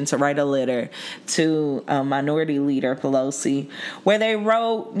abortion to write a letter to Minority Leader Pelosi, where they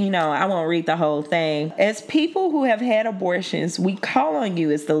wrote, I won't read the whole thing. As people who have had abortions, we call on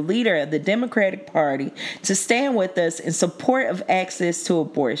you as the leader of the Democratic Party to stand with us in support of access to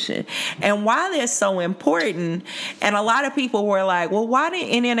abortion. And why that's so important, and a lot of people were like, well, why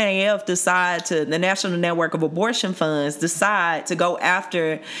did NNAF the National Network of Abortion Funds, decide to go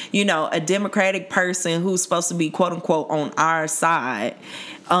after, a Democratic person who's supposed to be, quote unquote, on our side?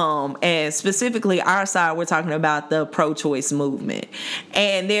 And specifically our side, we're talking about the pro-choice movement.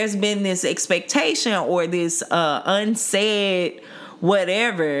 And there's been this expectation or this unsaid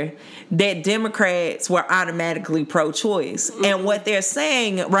whatever that Democrats were automatically pro-choice. Mm-hmm. And what they're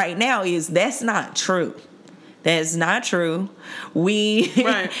saying right now is that's not true. That's not true. We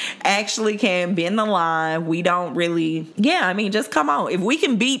actually can bend the line. We don't really, just come on. If we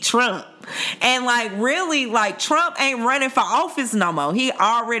can beat Trump, and really, Trump ain't running for office no more. He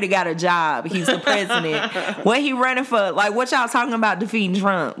already got a job. He's the president. What he running for? What y'all talking about defeating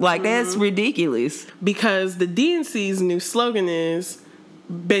Trump? That's ridiculous. Because the DNC's new slogan is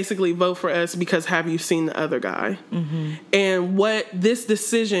basically vote for us because have you seen the other guy? Mm-hmm. And what this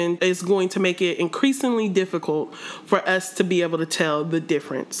decision is going to make it increasingly difficult for us to be able to tell the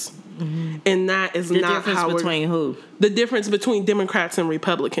difference. Mm-hmm. And that is not how between who? The difference between Democrats and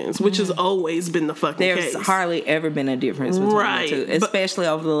Republicans, which has always been the fucking case. There's hardly ever been a difference between the two, especially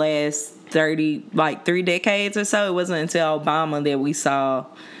over the last 3 decades or so. It wasn't until Obama that we saw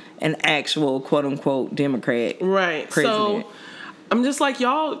an actual quote unquote Democrat president. So I'm just like,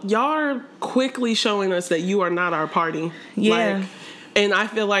 y'all are quickly showing us that you are not our party. Yeah. And I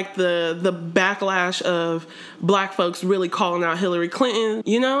feel like the backlash of black folks really calling out Hillary Clinton,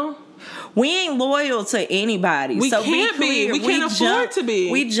 we ain't loyal to anybody. We can't be. We can't afford to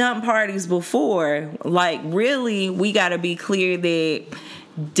be. We jumped parties before. Really, we got to be clear that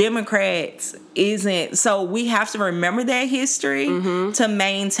Democrats isn't, so we have to remember that history to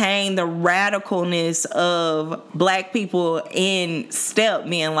maintain the radicalness of black people in step,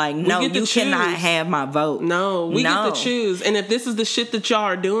 being like, no, you cannot have my vote. No, we get to choose. And if this is the shit that y'all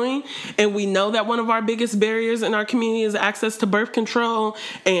are doing, and we know that one of our biggest barriers in our community is access to birth control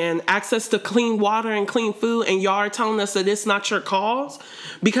and access to clean water and clean food, and y'all are telling us that it's not your cause,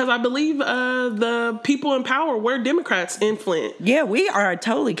 because I believe the people in power were Democrats in Flint. Yeah, we are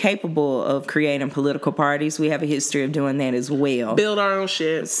totally capable of creating political parties. We have a history of doing that as well. Build our own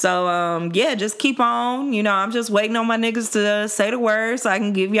shit. So, just keep on. I'm just waiting on my niggas to say the words so I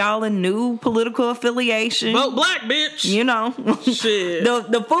can give y'all a new political affiliation. Vote black, bitch. Shit.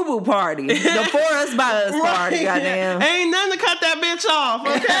 The FUBU party. The For Us By Us party, goddamn. Ain't nothing to cut that bitch off,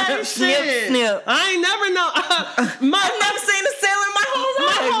 okay? Snip, snip. I ain't never know. I've never seen a ceiling my whole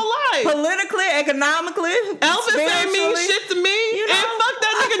life. Politically, economically, Elvis ain't mean shit to me. And fuck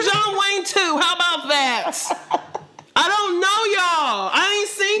that nigga John Wayne too. How about that? I don't know y'all. I ain't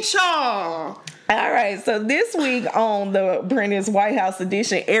seen y'all. All right, so this week on the Prentice White House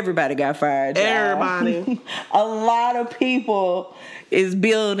edition, everybody got fired. Y'all. Everybody. A lot of people is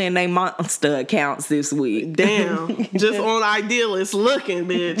building their monster accounts this week. Damn. Just on Idealist looking,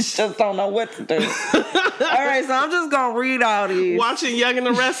 bitch. Just don't know what to do. All right, so I'm just going to read all these. Watching Young and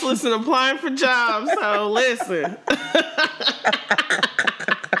the Restless and applying for jobs. So listen.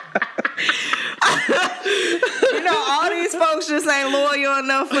 All these folks just ain't loyal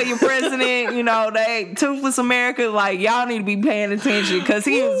enough for your president. They toothless America. Y'all need to be paying attention because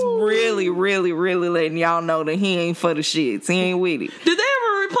he is really, really, really letting y'all know that he ain't for the shits. He ain't with it. Did they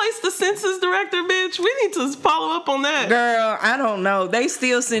ever replace the census director, bitch? We need to follow up on that. Girl, I don't know. They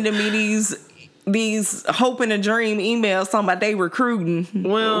still sending me these hope and a dream emails talking about they recruiting.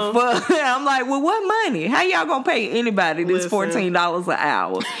 Well, I'm like, well, what money? How y'all gonna pay anybody this $14 an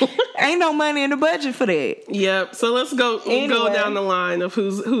hour? Ain't no money in the budget for that. Yep. So let's go down the line of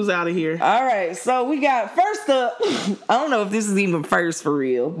who's out of here. All right. So we got first up. I don't know if this is even first for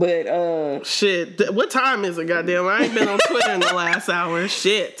real, but shit. What time is it? Goddamn! I ain't been on Twitter in the last hour.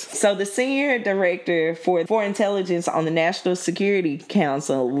 Shit. So the senior director for intelligence on the National Security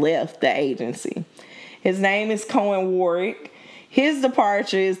Council left the agency. His name is Cohen Warwick. His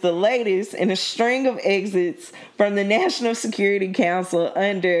departure is the latest in a string of exits from the National Security Council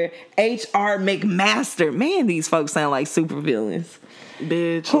under H.R. McMaster. Man, these folks sound like supervillains.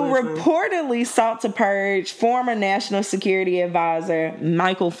 Bitch, who reportedly sought to purge former National Security Advisor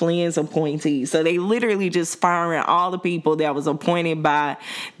Michael Flynn's appointee. So they literally just firing all the people that was appointed by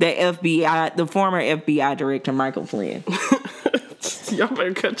the FBI, the former FBI director Michael Flynn. Y'all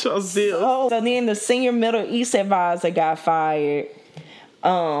better cut y'all deal. So then the senior Middle East advisor got fired.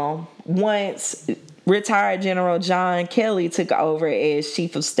 Once retired General John Kelly took over as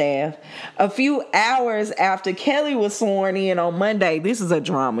chief of staff. A few hours after Kelly was sworn in on Monday, this is a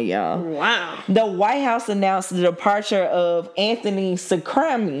drama, y'all. Wow. The White House announced the departure of Anthony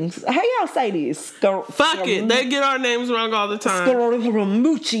Scaramucci. How y'all say this? Fuck it. They get our names wrong all the time.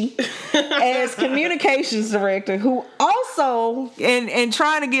 Scaramucci as communications director, who also, in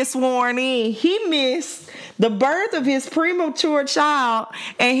trying to get sworn in, he missed the birth of his premature child,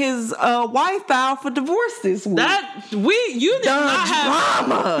 and his wife filed for divorce this week. You did not have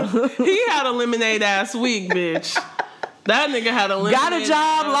drama. He had a lemonade ass week, bitch. That nigga had a lemonade. Got a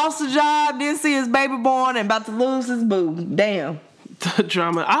job, lost a job, didn't see his baby born, and about to lose his boo. Damn. The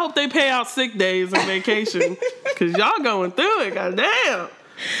drama. I hope they pay out sick days and vacation, cause y'all going through it. Goddamn.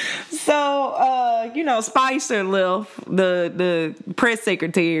 So, Spicer left, the press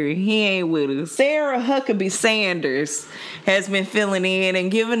secretary. He ain't with us. Sarah Huckabee Sanders has been filling in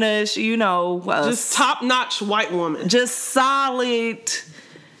and giving us, just top-notch white woman. Just solid.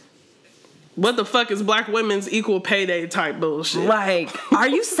 What the fuck is black women's equal payday type bullshit? Like, are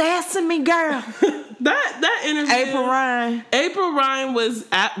you sassing me, girl? That interview. April Ryan was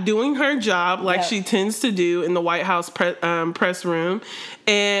doing her job like she tends to do in the White House press room.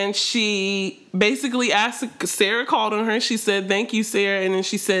 And she basically asked, Sarah called on her. She said, "Thank you, Sarah." And then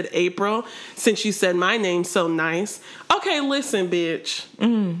she said, "April, since you said my name so nice." Okay, listen, bitch.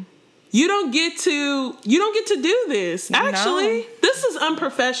 You don't get to do this. Actually, this is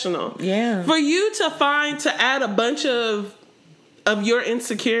unprofessional. Yeah. For you to add a bunch of your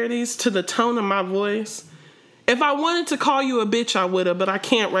insecurities to the tone of my voice. If I wanted to call you a bitch, I would have, but I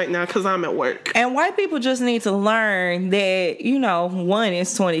can't right now because I'm at work. And white people just need to learn that, one,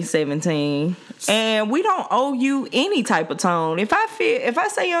 it's 2017, and we don't owe you any type of tone. If I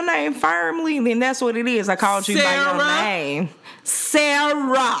say your name firmly, then that's what it is. I called you by your name.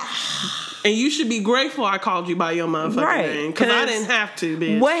 Sarah. And you should be grateful I called you by your motherfucking name, because I didn't have to,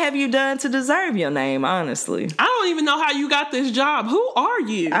 bitch. What have you done to deserve your name, honestly? I don't even know how you got this job. Who are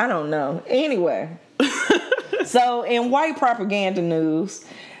you? I don't know. Anyway. So, in white propaganda news,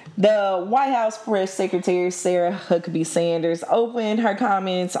 the White House press secretary, Sarah Huckabee Sanders, opened her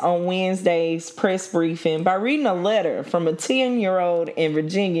comments on Wednesday's press briefing by reading a letter from a 10-year-old in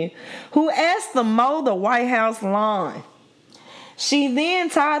Virginia who asked to mow the White House lawn. She then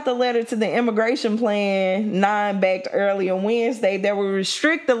tied the letter to the immigration plan 9 backed earlier Wednesday that would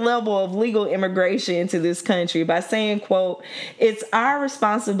restrict the level of legal immigration into this country by saying, quote, "It's our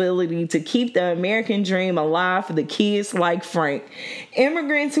responsibility to keep the American dream alive for the kids like Frank,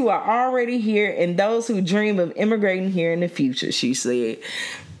 immigrants who are already here and those who dream of immigrating here in the future," she said.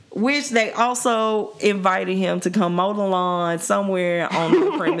 Which they also invited him to come mow the lawn somewhere on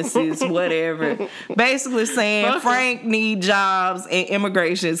the premises, whatever. Basically saying Frank need jobs and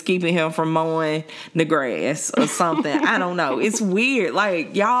immigration is keeping him from mowing the grass or something. I don't know. It's weird.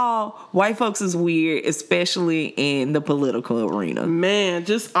 Like, y'all, white folks is weird, especially in the political arena. Man,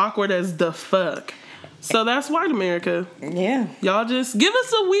 just awkward as the fuck. So that's white America. Yeah. Y'all just give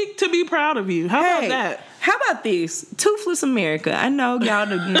us a week to be proud of you. How about that? How about this? Toothless America. I know y'all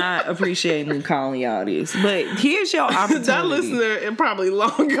do not appreciate me calling y'all this, but here's your opportunity. That listener is probably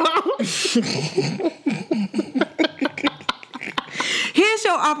long gone. Here's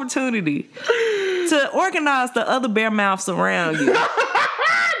your opportunity to organize the other bear mouths around you.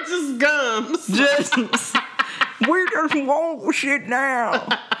 Just gums. We just won't shit now.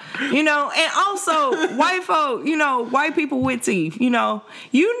 And also white folk, white people with teeth, you know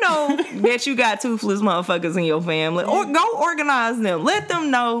that you got toothless motherfuckers in your family. Or go organize them. Let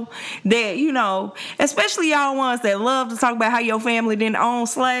them know that, especially y'all ones that love to talk about how your family didn't own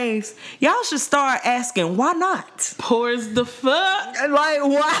slaves. Y'all should start asking, why not? Poor as the fuck. Like,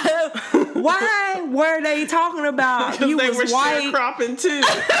 why were they talking about you they was were white? sharecropping too.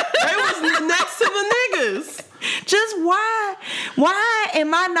 They was next to the niggas. Just why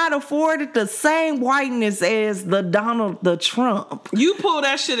am I not afforded the same whiteness as the Trump? You pull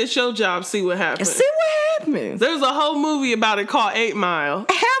that shit at your job, see what happens. See what happens. There's a whole movie about it called 8 Mile.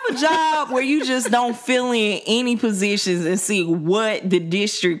 Have a job where you just don't fill in any positions and see what the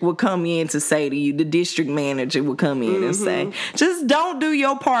district will come in to say to you. The district manager will come in and say. Just don't do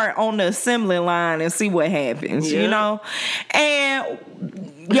your part on the assembly line and see what happens, you know? And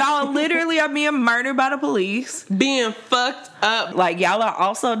y'all literally are being murdered by the police. Being fucked up. Like, y'all are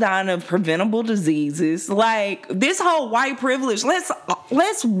also dying of preventable diseases. Like, this whole white privilege,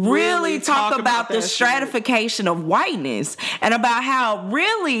 let's really talk about the stratification of whiteness and about how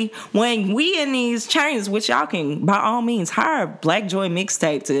really when we in these chains, which y'all can by all means hire Black Joy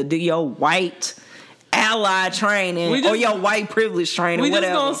Mixtape to do your white ally training or your white privilege training. We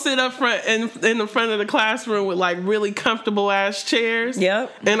whatever. just gonna sit up front in the front of the classroom with like really comfortable ass chairs.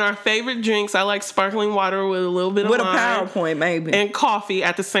 Yep. And our favorite drinks. I like sparkling water with a little bit of with lime, a PowerPoint maybe, and coffee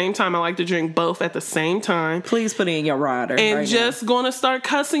at the same time. I like to drink both at the same time. Please put in your rider. And right just gonna start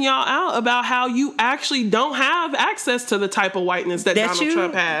cussing y'all out about how you actually don't have access to the type of whiteness that Donald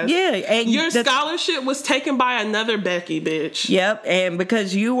Trump has. Yeah, and your scholarship was taken by another Becky, bitch. Yep, and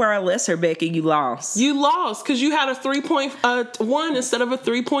because you were a lesser Becky, you lost. You lost because you had a 3.1 instead of a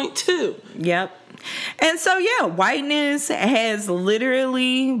 3.2. Yep. And so, yeah, whiteness has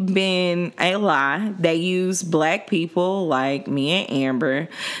literally been a lie. They use black people like me and Amber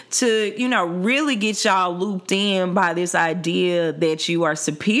to, really get y'all looped in by this idea that you are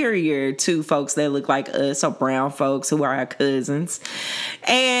superior to folks that look like us or brown folks who are our cousins.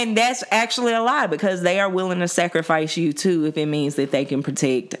 And that's actually a lie because they are willing to sacrifice you too if it means that they can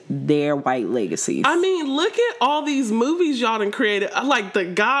protect their white legacies. I mean, look at all these movies y'all done created. Like The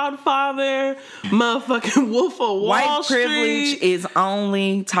Godfather, motherfucking Wolf of Wall White Street. privilege is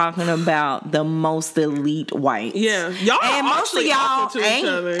only talking about the most elite whites. Yeah, y'all and most of y'all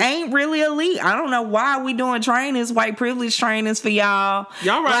ain't really elite. I don't know why we doing trainings, white privilege trainings for y'all.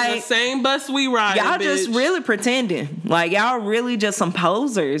 Y'all ride the same bus we ride. Y'all just really pretending. Like y'all really just some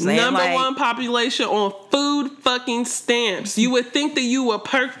posers. Number one population on food fucking stamps. You would think that you would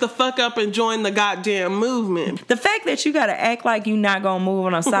perk the fuck up and join the goddamn movement. The fact that you gotta act like you're not gonna move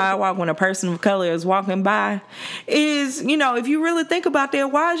on a sidewalk when a person of color is walking by is, if you really think about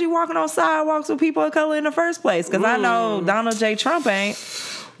that, why is you walking on sidewalks with people of color in the first place? Because I know Donald J. Trump ain't.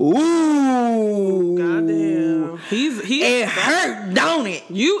 Ooh, goddamn! It hurt, don't it?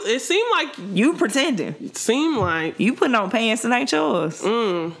 It seemed like you pretending. It seemed like you putting on pants that ain't yours.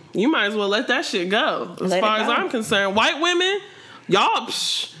 You might as well let that shit go. As far as I'm concerned, white women, y'all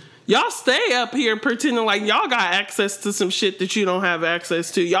stay up here pretending like y'all got access to some shit that you don't have access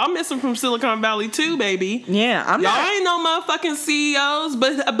to. Y'all missing from Silicon Valley too, baby. Yeah, y'all ain't no motherfucking CEOs,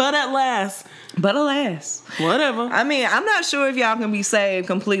 but at last. But alas. Whatever. I mean, I'm not sure if y'all can be saved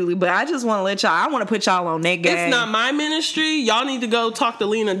completely, but I just want to let y'all, I want to put y'all on that game. It's not my ministry. Y'all need to go talk to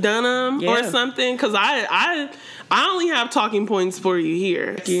Lena Dunham or something, because I only have talking points for you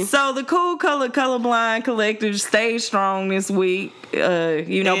here. So the Cool Colorblind Collective stayed strong this week.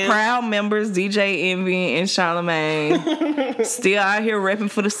 Proud members DJ Envy and Charlamagne still out here repping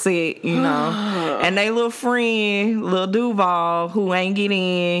for the set, and they little friend, little Duval, who ain't get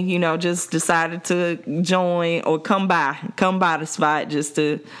in, just decided to join or come by the spot just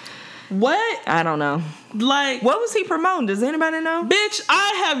to. What? I don't know. Like, what was he promoting? Does anybody know? Bitch,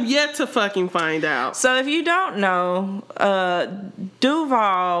 I have yet to fucking find out. So if you don't know,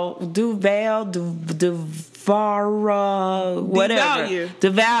 Duval, whatever. The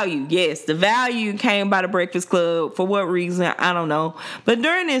Value. Yes, The Value came by the Breakfast Club. For what reason? I don't know. But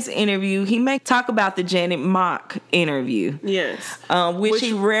during this interview, he may talk about the Janet Mock interview. Yes. Which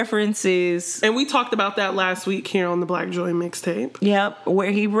he references. And we talked about that last week here on the Black Joy mixtape. Yep.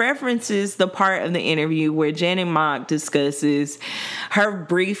 Where he references the part of the interview where Janet Mock discusses her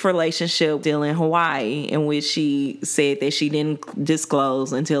brief relationship still in Hawaii, in which she said that she didn't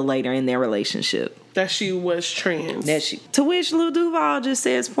disclose until later in their relationship that she was trans. To which Lil Duval just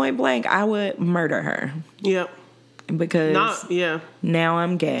says point blank, I would murder her. Yep. Because now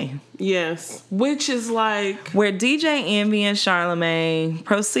I'm gay. Yes. Which is like... Where DJ Envy and Charlamagne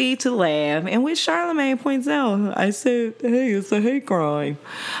proceed to laugh, in which Charlamagne points out, I said, hey, it's a hate crime.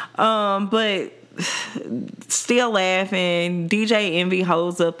 But... still laughing. DJ Envy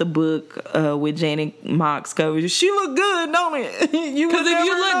holds up the book with Janet Mock's cover. She look good, don't it? Because if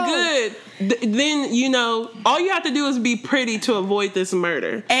you look good, then all you have to do is be pretty to avoid this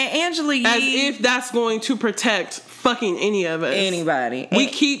murder. And Angela Yee, as if that's going to protect fucking any of us, anybody. We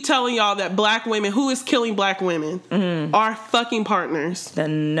keep telling y'all that black women, who is killing black women, are fucking partners. The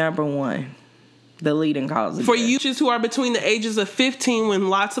number one. The leading cause of for death. youths who are between the ages of 15, when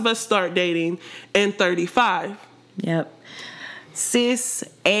lots of us start dating, and 35. Yep. Cis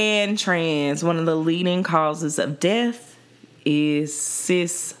and trans, one of the leading causes of death is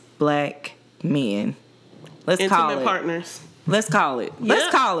cis black men. Let's call it. Intimate partners. Let's call it.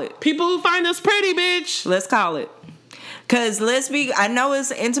 Let's call it. People who find us pretty, bitch. Let's call it. Because I know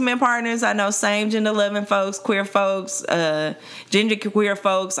it's intimate partners. I know same gender loving folks, queer folks, gender queer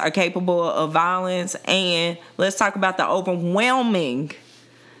folks are capable of violence. And let's talk about the overwhelming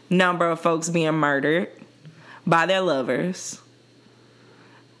number of folks being murdered by their lovers.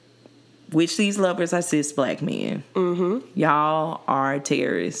 Which these lovers are cis black men. Mm-hmm. Y'all are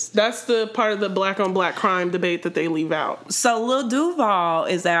terrorists. That's the part of the black on black crime debate that they leave out. So Lil Duval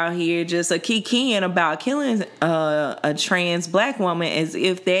is out here just a kikiing about killing a trans black woman as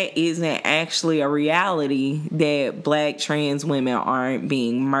if that isn't actually a reality, that black trans women aren't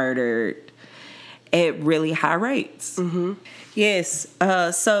being murdered at really high rates. Mm-hmm. Yes.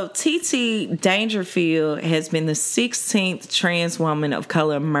 So TT Dangerfield has been the 16th trans woman of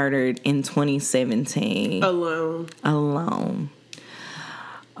color murdered in 2017. Alone.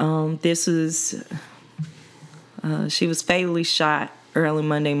 This was... she was fatally shot early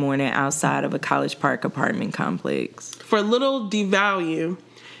Monday morning outside of a College Park apartment complex. For little devalue,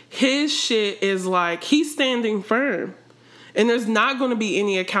 his shit is like, he's standing firm. And there's not going to be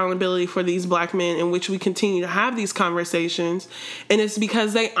any accountability for these black men in which we continue to have these conversations. And it's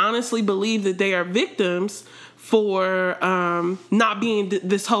because they honestly believe that they are victims for not being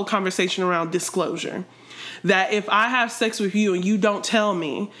this whole conversation around disclosure. That if I have sex with you and you don't tell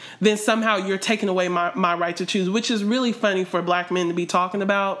me, then somehow you're taking away my right to choose, which is really funny for black men to be talking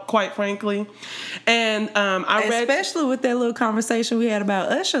about, quite frankly. And I read... Especially with that little conversation we had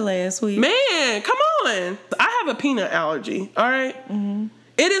about Usher last week. Man, come on. I have a peanut allergy, all right? Mm-hmm.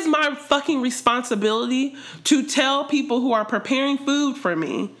 It is my fucking responsibility to tell people who are preparing food for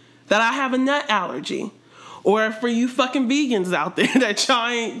me that I have a nut allergy. Or for you fucking vegans out there that y'all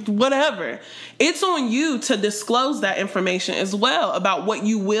ain't whatever. It's on you to disclose that information as well about what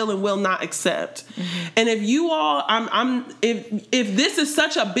you will and will not accept. Mm-hmm. And if you all, if this is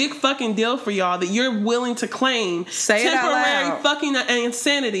such a big fucking deal for y'all that you're willing to claim temporary fucking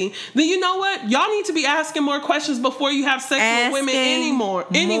insanity, then you know what? Y'all need to be asking more questions before you have sex with women anymore.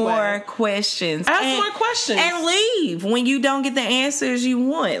 More questions. Ask more questions. And leave when you don't get the answers you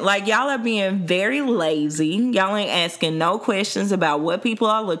want. Like, y'all are being very lazy. Y'all ain't asking no questions about what people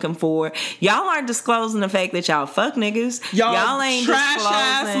are looking for. Y'all aren't disclosing the fact that y'all fuck niggas. Y'all ain't trash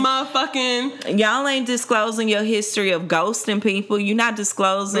ass motherfucking. Y'all ain't disclosing your history of ghosting people. You're not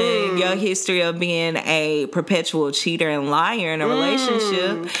disclosing your history of being a perpetual cheater and liar in a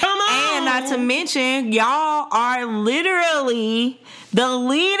relationship. Come on. And not to mention, y'all are literally the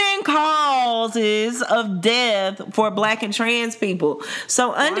leading causes of death for black and trans people.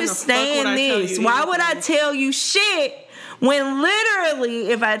 So understand this. Why would I tell you shit when literally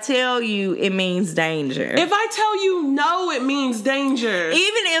if I tell you, it means danger? If I tell you no, it means danger. Even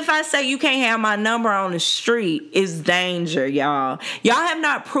if I say you can't have my number on the street, it's danger, y'all. Y'all have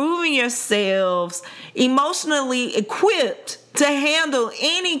not proven yourselves emotionally equipped to handle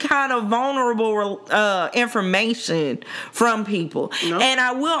any kind of vulnerable information from people. Nope. And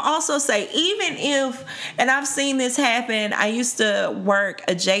I will also say, even if, and I've seen this happen, I used to work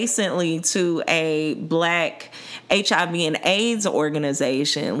adjacently to a black HIV and AIDS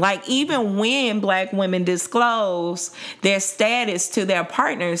organization. Like, even when black women disclose their status to their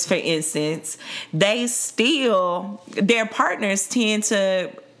partners, for instance, their partners tend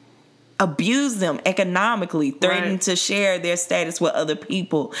to abuse them economically, threaten to share their status with other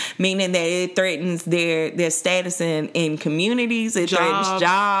people, meaning that it threatens their status in communities, it threatens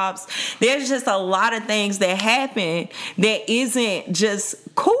jobs. There's just a lot of things that happen that isn't just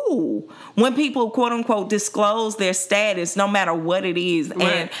cool when people, quote unquote, disclose their status, no matter what it is. Right.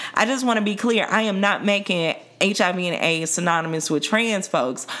 And I just want to be clear, I am not making HIV and AIDS synonymous with trans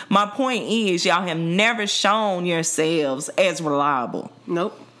folks. My point is, y'all have never shown yourselves as reliable.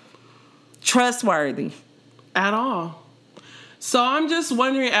 Nope. Trustworthy at all. So I'm just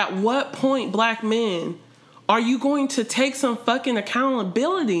wondering, at what point, black men, are you going to take some fucking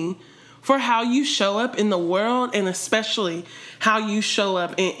accountability for how you show up in the world, and especially how you show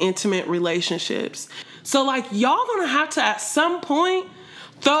up in intimate relationships? So, like, y'all gonna have to at some point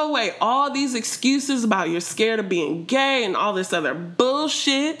throw away all these excuses about you're scared of being gay and all this other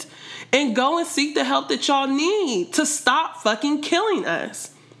bullshit, and go and seek the help that y'all need to stop fucking killing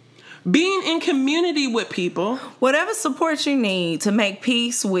us. Being in community with people. Whatever support you need to make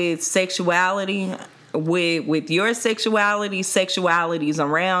peace with sexuality, with your sexualities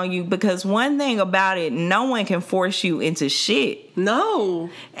around you, because one thing about it, no one can force you into shit. No.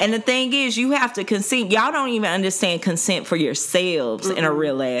 And the thing is, you have to consent. Y'all don't even understand consent for yourselves in a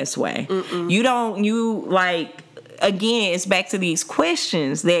real ass way. Again, it's back to these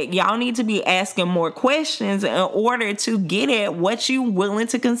questions that y'all need to be asking more questions in order to get at what you willing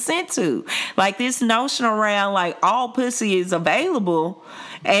to consent to. Like this notion around like all pussy is available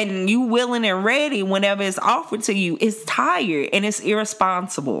and you willing and ready whenever it's offered to you is tired and it's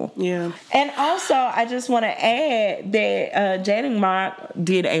irresponsible. Yeah. And also, I just want to add that Janet Mock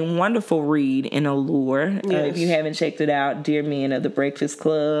did a wonderful read in Allure. Yes. If you haven't checked it out, Dear Men of the Breakfast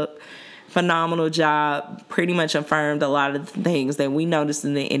Club. Phenomenal job. Pretty much affirmed a lot of the things that we noticed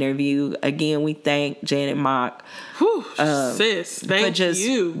in the interview. Again, we thank Janet Mock sis, thank for just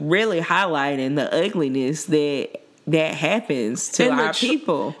you. Really highlighting the ugliness that happens to our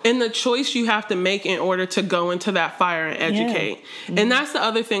people. And the choice you have to make in order to go into that fire and educate. Yeah. And that's the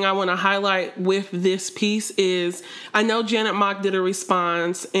other thing I want to highlight with this piece is I know Janet Mock did a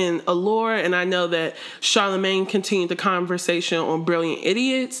response in Allure, and I know that Charlamagne continued the conversation on Brilliant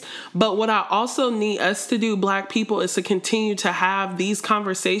Idiots. But what I also need us to do, Black people, is to continue to have these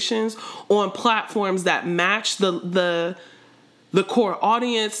conversations on platforms that match the core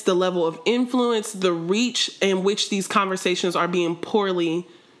audience, the level of influence, the reach in which these conversations are being poorly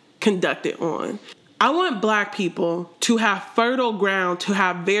conducted on. I want Black people to have fertile ground to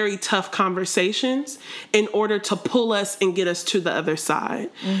have very tough conversations in order to pull us and get us to the other side.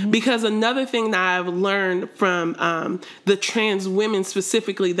 Mm-hmm. Because another thing that I've learned from the trans women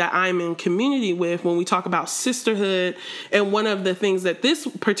specifically that I'm in community with when we talk about sisterhood, and one of the things that this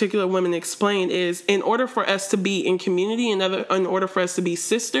particular woman explained is in order for us to be in community, in order for us to be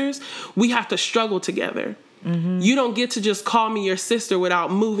sisters, we have to struggle together. Mm-hmm. You don't get to just call me your sister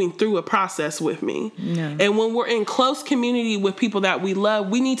without moving through a process with me. No. And when we're in close community with people that we love,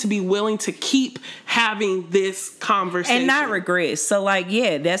 we need to be willing to keep having this conversation. And not regress. So,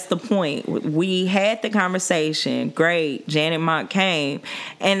 that's the point. We had the conversation. Great. Janet Mock came.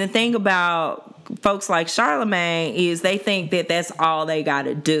 And the thing about folks like Charlamagne is they think that that's all they got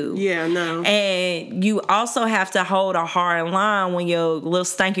to do. Yeah, no. And you also have to hold a hard line when your little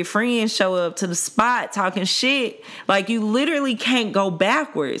stanky friends show up to the spot talking shit. Like, you literally can't go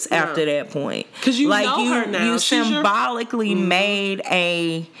backwards after that point. Because you know her now. You symbolically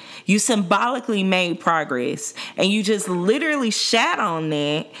made progress, and you just literally shat on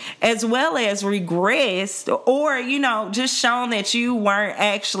that, as well as regressed, or just shown that you weren't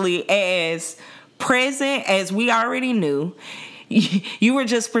actually as present as we already knew. You were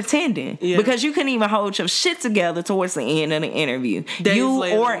just pretending because you couldn't even hold your shit together towards the end of the interview.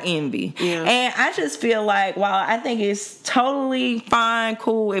 Or Envy. Yeah. And I just feel like, while I think it's totally fine,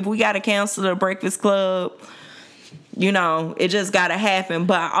 cool, if we got to cancel the Breakfast Club, it just gotta happen.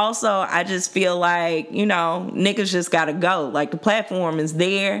 But also, I just feel like, niggas just gotta go. Like, the platform is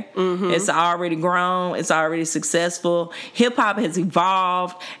there. Mm-hmm. It's already grown. It's already successful. Hip-hop has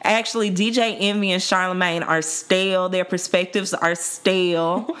evolved. Actually, DJ Envy and Charlamagne are stale. Their perspectives are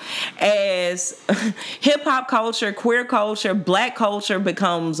stale. As hip-hop culture, queer culture, Black culture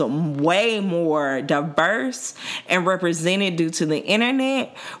becomes way more diverse and represented due to the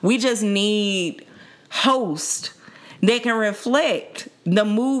internet, we just need hosts that can reflect the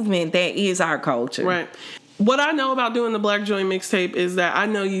movement that is our culture. Right. What I know about doing the Black Joy mixtape is that I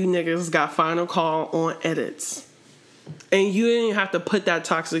know you niggas got final call on edits. And you didn't even have to put that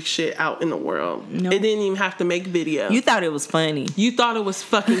toxic shit out in the world. Nope. It didn't even have to make video. You thought it was funny. You thought it was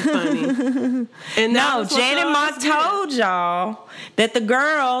fucking funny. And no, Janet Mock told y'all that the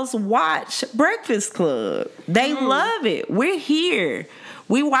girls watch Breakfast Club. They love it. We're here.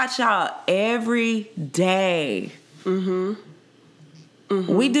 We watch y'all every day. Mm-hmm.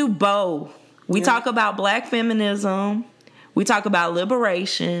 Mm-hmm. We do both. We talk about Black feminism. We talk about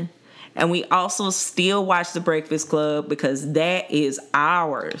liberation. And we also still watch the Breakfast Club because that is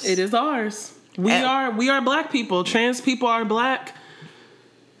ours. It is ours. We are Black people. Trans people are Black.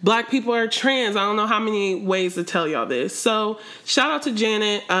 Black people are trans. I don't know how many ways to tell y'all this. So shout out to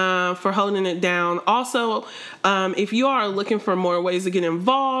Janet for holding it down. Also, if you are looking for more ways to get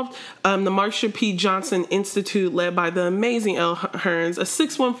involved, the Marsha P. Johnson Institute, led by the amazing Elle Hearns, a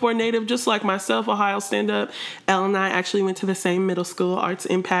 614 native just like myself, Ohio stand-up. Elle and I actually went to the same middle school. Arts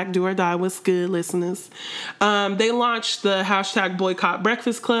Impact, do or die. What's good, listeners? They launched the hashtag Boycott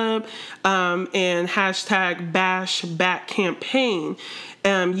Breakfast Club and hashtag Bash Back campaign.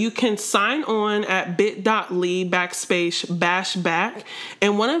 You can sign on at bit.ly/bashback.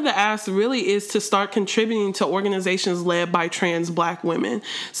 And one of the asks really is to start contributing to organizations led by trans Black women.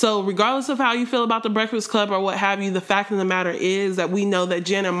 So regardless of how you feel about the Breakfast Club or what have you, the fact of the matter is that we know that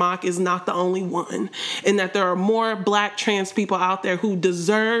Janet Mock is not the only one, and that there are more Black trans people out there who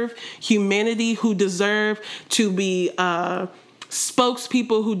deserve humanity, who deserve to be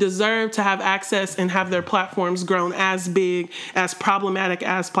spokespeople, who deserve to have access and have their platforms grown as big, as problematic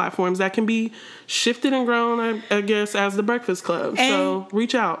as platforms that can be shifted and grown, I guess, as the Breakfast Club. And, so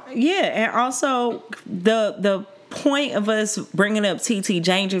reach out. Yeah, and also the point of us bringing up TT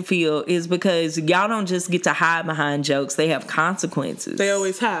Dangerfield is because y'all don't just get to hide behind jokes. They have consequences. They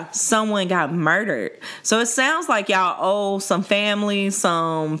always have. Someone got murdered. So it sounds like y'all owe some family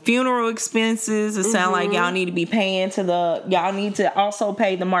some funeral expenses. It sounds like y'all need to be paying y'all need to also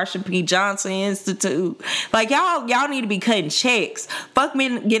pay the Marsha P. Johnson Institute. Like y'all need to be cutting checks. Fuck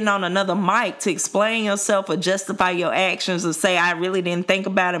me getting on another mic to explain yourself or justify your actions or say I really didn't think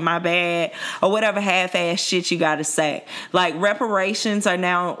about it, my bad, or whatever half-ass shit you got to say. Like, reparations are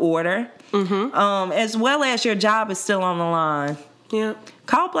now in order, as well as your job is still on the line. Yeah.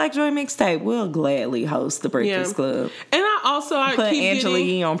 Call Black Joy Mixtape. We'll gladly host the Breakfast Club. And I put keep Angela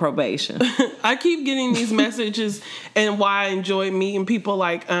Yee on probation. I keep getting these messages, and why I enjoy meeting people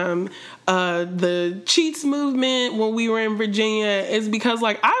like the Cheats movement when we were in Virginia is because,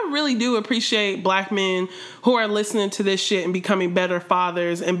 like, I really do appreciate Black men who are listening to this shit and becoming better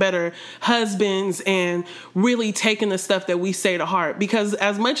fathers and better husbands and really taking the stuff that we say to heart. Because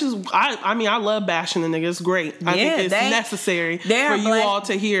as much as I love bashing the niggas, it's great. I think it's necessary for you all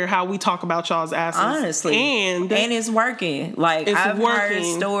to hear how we talk about y'all's asses. Honestly. And it's working. Like, I've heard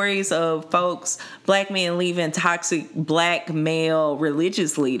stories of folks, Black men leaving toxic Black male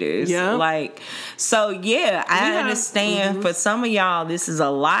religious leaders. Yeah. Like, so yeah, I understand for some of y'all this is a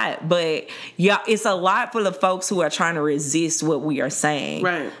lot, but it's a lot for the folks who are trying to resist what we are saying.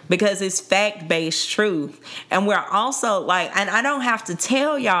 Right. Because it's fact-based truth. And we're also like, and I don't have to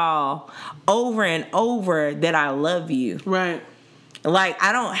tell y'all over and over that I love you. Right. Like,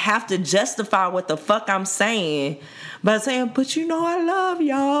 I don't have to justify what the fuck I'm saying by saying, but you know I love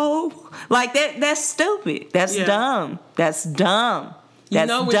y'all. Like, that's stupid. That's dumb. That's dumb. That's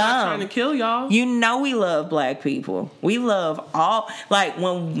we're not trying to kill y'all. You know we love Black people. We love all. Like,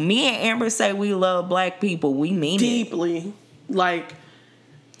 when me and Amber say we love Black people, we mean deeply. it. Like,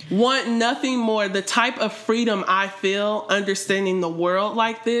 want nothing more. The type of freedom I feel understanding the world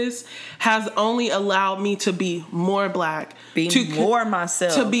like this has only allowed me to be more Black. More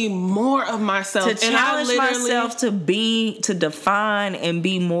myself. To be more of myself. To challenge myself to define and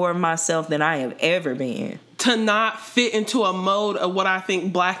be more of myself than I have ever been. To not fit into a mode of what I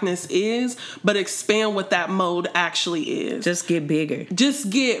think Blackness is, but expand what that mode actually is. Just get bigger.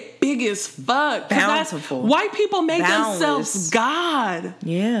 Just get big as fuck. Bountiful. White people make themselves God.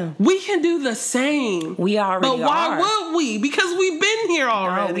 Yeah. We can do the same. We already are. But why would we? Because we've been here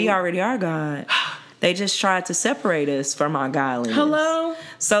already. No, we already are God. They just tried to separate us from our godliness. Hello?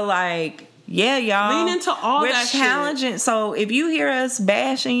 So, like, yeah, y'all. Lean into all that shit. We're challenging. So if you hear us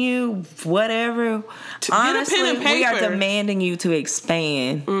bashing you, whatever, honestly, we are demanding you to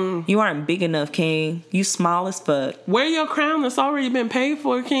expand. You aren't big enough, King. You small as fuck. Wear your crown that's already been paid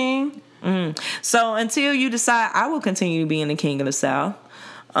for, King. So until you decide, I will continue being the King of the South.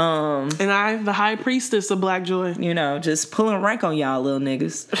 And I'm the high priestess of Black Joy. You know, just pulling rank on y'all little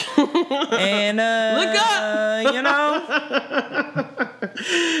niggas. And look up, you know.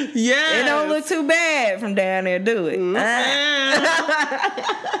 Yeah, it don't look too bad from down there, do it?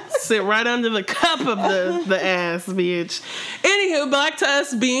 Sit right under the cup of the ass, bitch. Anywho, back to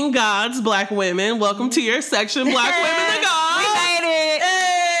us being gods, Black women. Welcome to your section, Black women and gods. We made it.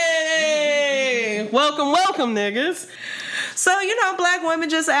 Hey, welcome, niggas. So, you know, Black women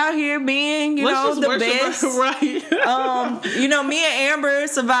just out here being, you know, the best. Right. You know, me and Amber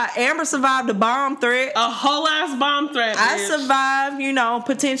survived. Amber survived a bomb threat. A whole ass bomb threat, bitch. I survived, you know,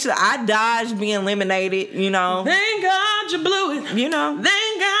 potentially. I dodged being eliminated, you know. Thank God you blew it. You know.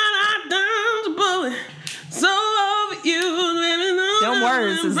 Thank God I dodged the bullet. So over you. Them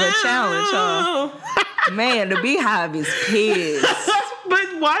words is a challenge, huh? Man, the Beehive is pissed.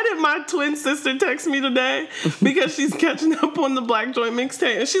 But why did my twin sister text me today? Because she's catching up on the Black Joy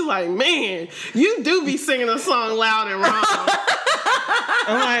mixtape. And she's like, man, you do be singing a song loud and wrong.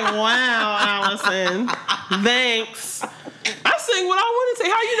 I'm like, wow, Allison. Thanks. I sing what I want to say.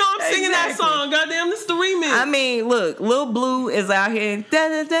 How you know I'm singing that song? Goddamn, this is the remix. I mean, look, Lil Blue is out here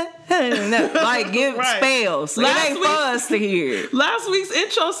like give spells. It ain't for us to hear. Last week's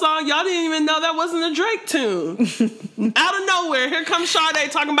intro song, y'all didn't even know that wasn't a Drake tune. Out of nowhere, here comes Sade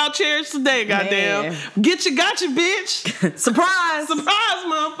talking about chairs today, goddamn. Get you, gotcha, bitch. Surprise. Surprise,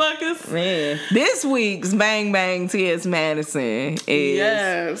 motherfuckers. Man. This week's Bang Bang T.S. Madison is...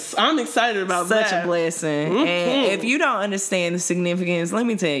 Yes, I'm excited about that. Such a blessing. Mm-hmm. And if you don't understand the significance, let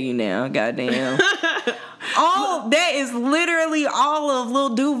me tell you now, goddamn. That is literally all of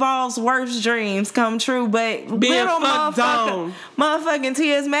Lil Duval's worst dreams come true, but being little motherfucking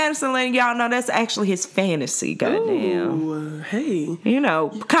T.S. Madison letting y'all know that's actually his fantasy, goddamn. Ooh, hey. You know,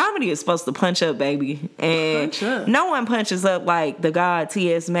 comedy is supposed to punch up, baby. And punch up. No one punches up like the god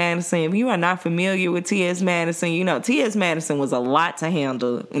T.S. Madison. If you are not familiar with T.S. Madison, you know, T.S. Madison was a lot to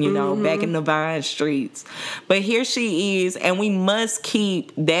handle, you know, back in the Vine streets. But here she is, and we must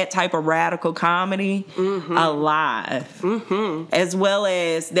keep that type of radical comedy alive, as well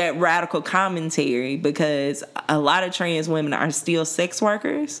as that radical commentary, because a lot of trans women are still sex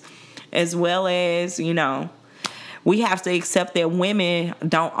workers, as well as, you know, we have to accept that women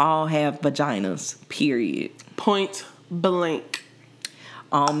don't all have vaginas, period. Point blank.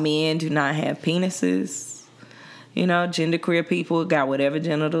 All men do not have penises. You know, genderqueer people got whatever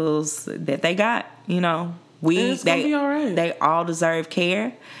genitals that they got, you know. It's gonna be all right. They all deserve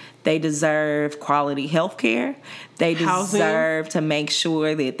care. They deserve quality health care. They deserve to make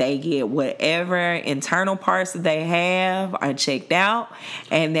sure that they get whatever internal parts that they have are checked out,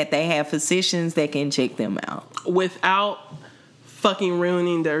 and that they have physicians that can check them out. Without fucking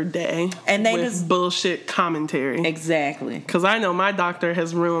ruining their day and they with bullshit commentary. Exactly. Because I know my doctor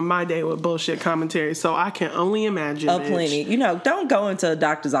has ruined my day with bullshit commentary, so I can only imagine. Plenty. You know, don't go into a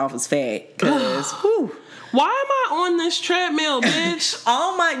doctor's office fat, because whew. Why am I on this treadmill,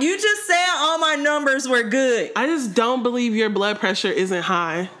 bitch? You just said all my numbers were good. I just don't believe your blood pressure isn't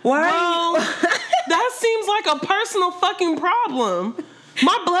high. Why? Well, that seems like a personal fucking problem.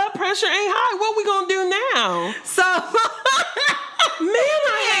 My blood pressure ain't high. What we gonna do now? So, man,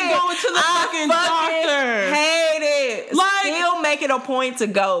 I ain't going to the fucking doctor. Hate it. Like, still make it a point to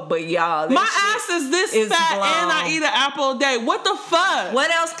go, but y'all, my ass is this fat blown. And I eat an apple a day. What the fuck?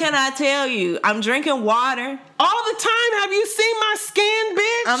 What else can I tell you? I'm drinking water all the time. Have you seen my skin,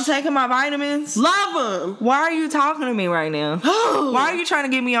 bitch? I'm taking my vitamins. Love them. Why are you talking to me right now? Why are you trying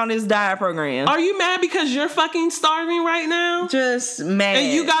to get me on this diet program? Are you mad because you're fucking starving right now? Just mad.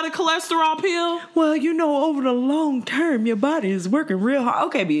 And you got a cholesterol pill? Well, you know, over the long term, your body is working real hard.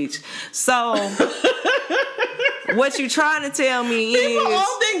 Okay, bitch. So, what you trying to tell me is... People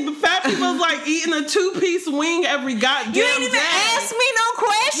all think the fat people's like eating a 2-piece wing every goddamn day. You didn't even ask me no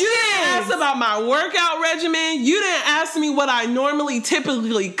questions. You didn't ask about my workout regimen. You didn't ask me what I normally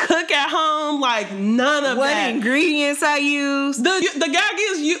typically cook at home. Like, none of that. What ingredients I use. The gag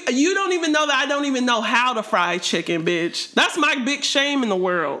is you don't even know that I don't even know how to fry chicken, bitch. That's my big shame in the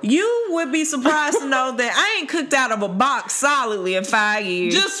world. You would be surprised to know that I ain't cooked out of a box solidly in 5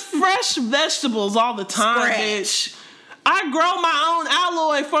 years. Just fresh vegetables all the time, bitch. I grow my own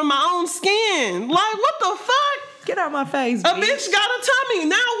alloy for my own skin. Like, what the fuck? Get out my face, bitch. A bitch got a tummy.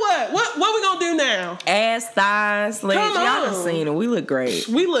 Now what? What we gonna do now? Ass, thighs, legs. Y'all done seen it. We look great.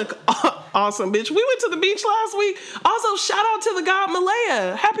 We look awesome, bitch. We went to the beach last week. Also, shout out to the god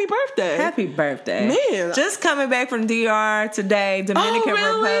Malaya. Happy birthday. Happy birthday. Man. Just coming back from DR today, Dominican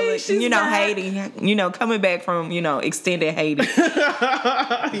Republic. She's back. Haiti. Coming back from, extended Haiti.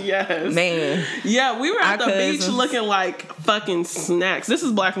 Yes. Man. Yeah, we were at the beach looking like fucking snacks. This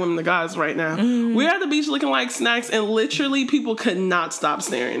is Black Women the Gods right now. Mm. We were at the beach looking like snacks, and literally people could not stop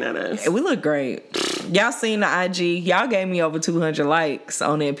staring at us. We look great. Y'all seen the IG. Y'all gave me over 200 likes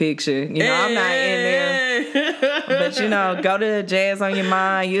on that picture. I'm not in there. But, go to Jazz on Your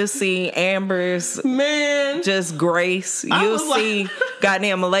Mind. You'll see Amber's just grace. You'll see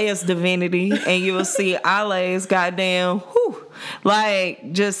goddamn Malaya's divinity. And you will see Ale's goddamn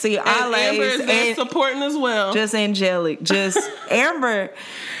just see Ale's. Amber's and supporting as well. Just angelic. Just Amber.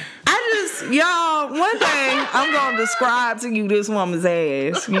 One day I'm going to describe to you this woman's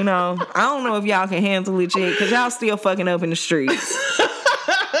ass, I don't know if y'all can handle it yet, because y'all still fucking up in the streets.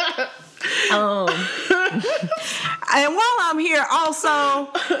 And while I'm here, also,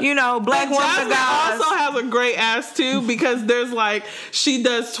 Black Woman Gods also has a great ass too, because there's she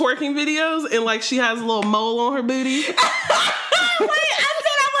does twerking videos and she has a little mole on her booty. Wait, I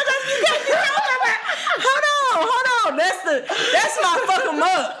said I was going to Hold on. That's my fuck 'em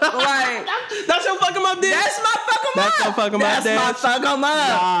up. That's your fuck 'em up, dude. That's my fuck 'em up. That's your fuck 'em up, dude. That's my fuck 'em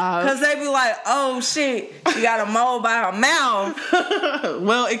up. Because they be like, oh shit, she got a mole by her mouth.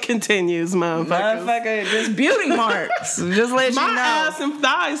 Well, it continues, motherfucker. Just beauty marks. Just let you know. My ass and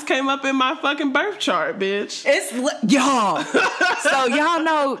thighs came up in my fucking birth chart, bitch. It's y'all. So y'all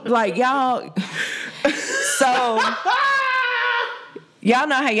know, y'all. So, y'all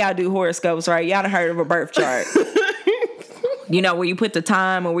know how y'all do horoscopes, right? Y'all done heard of a birth chart. You know, where you put the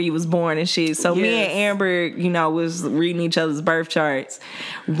time or where you was born and shit. So me and Amber, you know, was reading each other's birth charts.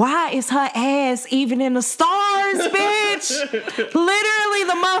 Why is her ass even in the stars, bitch? Literally,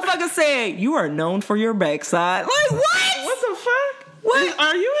 the motherfucker said, you are known for your backside. Like, what? What the fuck? What?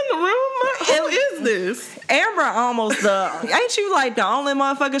 Are you in the room? Who is this? Amber almost ain't you like the only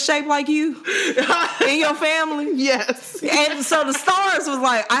motherfucker shaped like you in your family? Yes. And so the stars was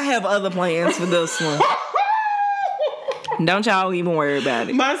like, I have other plans for this one. Don't y'all even worry about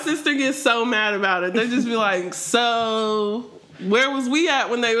it. My sister gets so mad about it. They just be like, so where was we at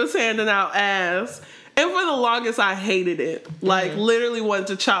when they was handing out ass? And for the longest, I hated it. Like, literally wanted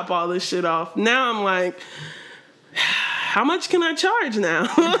to chop all this shit off. Now I'm like, how much can I charge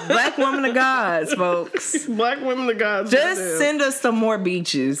now? Black women of gods, folks. Black women of gods. Just send us some more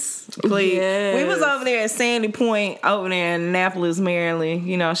beaches, please. Yes. We was over there at Sandy Point, over there in Annapolis, Maryland.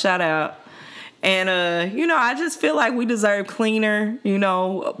 You know, shout out. And, you know, I just feel like we deserve cleaner, you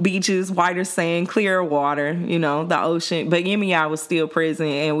know, beaches, whiter sand, clearer water, you know, the ocean. But Yemi was still present,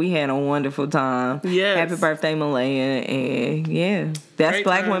 and we had a wonderful time. Yes. Happy birthday, Malaya. And, yeah, that's Great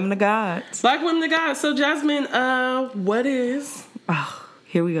Black time. Women of Gods. Black women of God. So, Jasmine, what is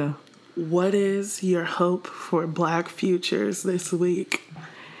Here we go. What is your hope for Black futures this week?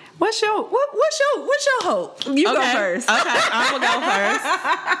 What's your hope? You go first. Okay, I will go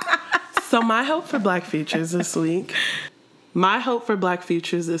first. So my hope for Black futures this week, my hope for Black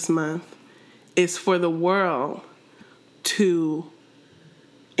futures this month is for the world to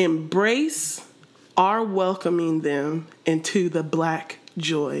embrace our welcoming them into the Black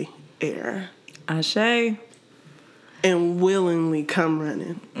joy era. Ashe. And willingly come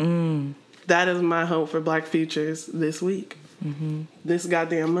running. That is my hope for Black futures this week. Mm-hmm. This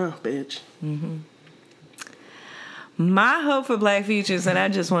goddamn month, bitch. Mm-hmm. My hope for Black futures, and I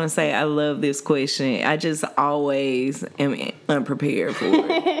just want to say I love this question. I just always am unprepared for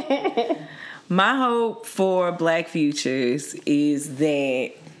it. My hope for Black futures is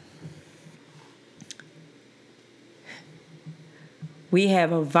that we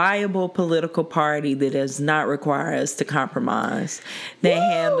have a viable political party that does not require us to compromise, that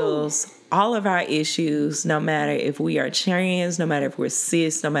handles all of our issues, no matter if we are trans, no matter if we're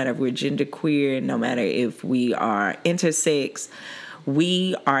cis, no matter if we're genderqueer, no matter if we are intersex.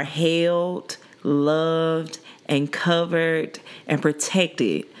 We are held, loved, and covered and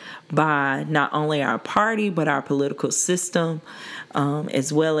protected by not only our party, but our political system,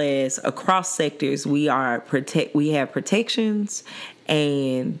 as well as across sectors. We have protections,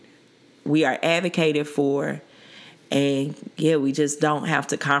 and we are advocated for. And yeah, we just don't have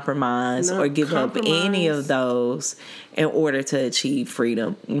to compromise or give up any of those in order to achieve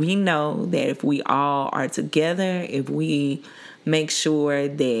freedom. We know that if we all are together, if we make sure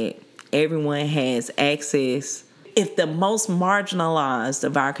that everyone has access, if the most marginalized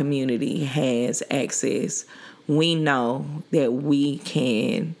of our community has access, we know that we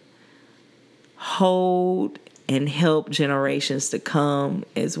can hold and help generations to come,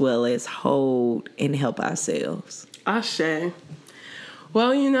 as well as hold and help ourselves. Ashe.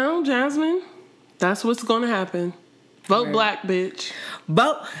 Well, you know, Jasmine, that's what's gonna happen. Vote right. Black, bitch.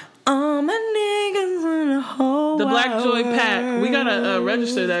 Vote all my niggas in the whole The Black Joy world. Pack. We gotta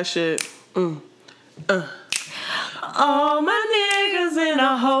register that shit. All my niggas in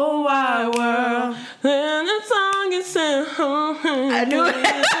the whole wide world. And the song is saying, I knew it.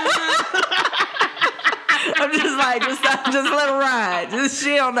 I'm just like, just let her ride. Just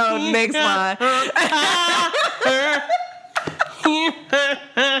she don't know the next line.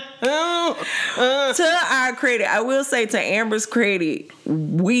 To our credit, I will say, to Amber's credit,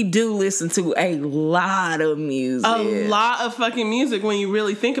 we do listen to a lot of music. A lot of fucking music when you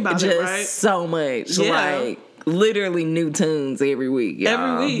really think about it, right? So much. Yeah. Like, literally new tunes every week, y'all.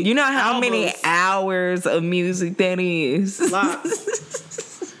 Every week. You know how many hours of music that is? Lots.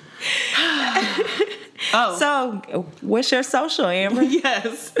 So, what's your social, Amber?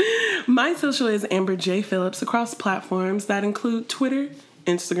 Yes. My social is Amber J. Phillips across platforms that include Twitter,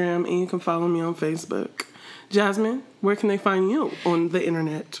 Instagram, and you can follow me on Facebook. Jasmine, where can they find you on the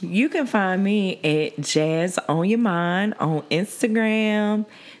internet? You can find me at Jazz on Your Mind on Instagram,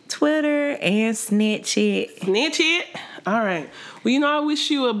 Twitter, and Snitch It. Snitch It? All right. Well, you know, I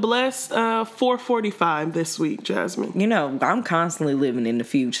wish you a blessed 445 this week, Jasmine. You know, I'm constantly living in the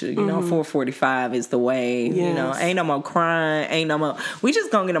future. You know, 445 is the way. Yes. You know, ain't no more crying. Ain't no more. We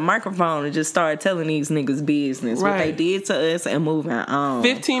just gonna get a microphone and just start telling these niggas business. Right. What they did to us and moving on.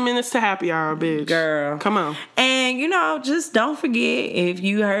 15 minutes to happy hour, bitch. Girl. Come on. And And, just don't forget, if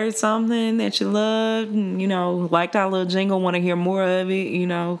you heard something that you loved, and, liked our little jingle, want to hear more of it, you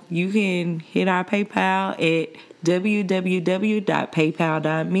can hit our PayPal at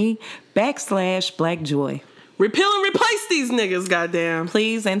www.paypal.me/blackjoy. Repeal and replace these niggas, goddamn.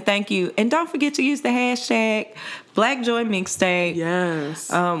 Please and thank you. And don't forget to use the hashtag BlackJoyMixtape.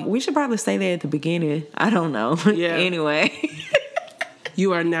 Yes. We should probably say that at the beginning. I don't know. Yeah. Anyway.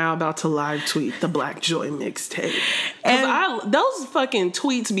 You are now about to live tweet the Black Joy mixtape. And those fucking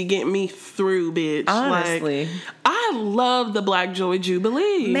tweets be getting me through, bitch. Honestly. I love the Black Joy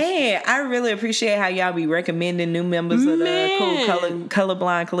Jubilee. Man, I really appreciate how y'all be recommending new members of the Cool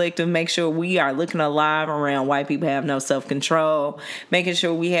Colorblind Collective. Make sure we are looking alive around white people have no self-control. Making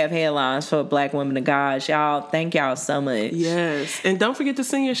sure we have headlines for Black women of God. Y'all, thank y'all so much. Yes. And don't forget to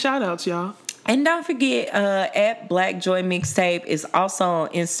send your shout outs, y'all. And don't forget, at Black Joy Mixtape is also on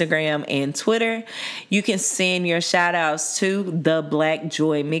Instagram and Twitter. You can send your shout outs to the Black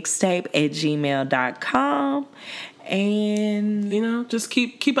Joy Mixtape at gmail.com. And just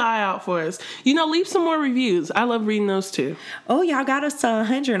keep an eye out for us. Leave some more reviews. I love reading those too. Oh, y'all got us to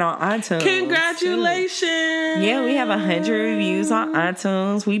 100 on iTunes. Congratulations. Too. Yeah, we have 100 reviews on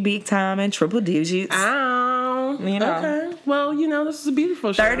iTunes. We big time in triple digits. Okay. Well, this is a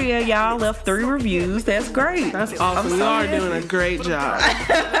beautiful show. 30 of y'all left 3 reviews. That's great. That's awesome. You are doing a great job.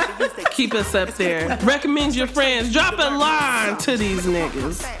 Keep us up there. Recommend your friends. Drop a line to these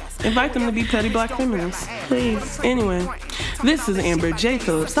niggas. Invite them to be petty Black feminists. Please. Anyway, this is Amber J.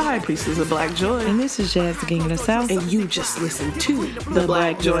 Phillips, the High Priestess of Black Joy. And this is Jazz, the King of the South. And you just listened to the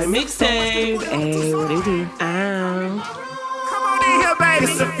Black Joy Mixtape. Hey, what do you do? Come on in here, baby.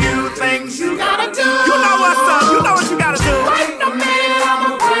 It's a few things you gotta do.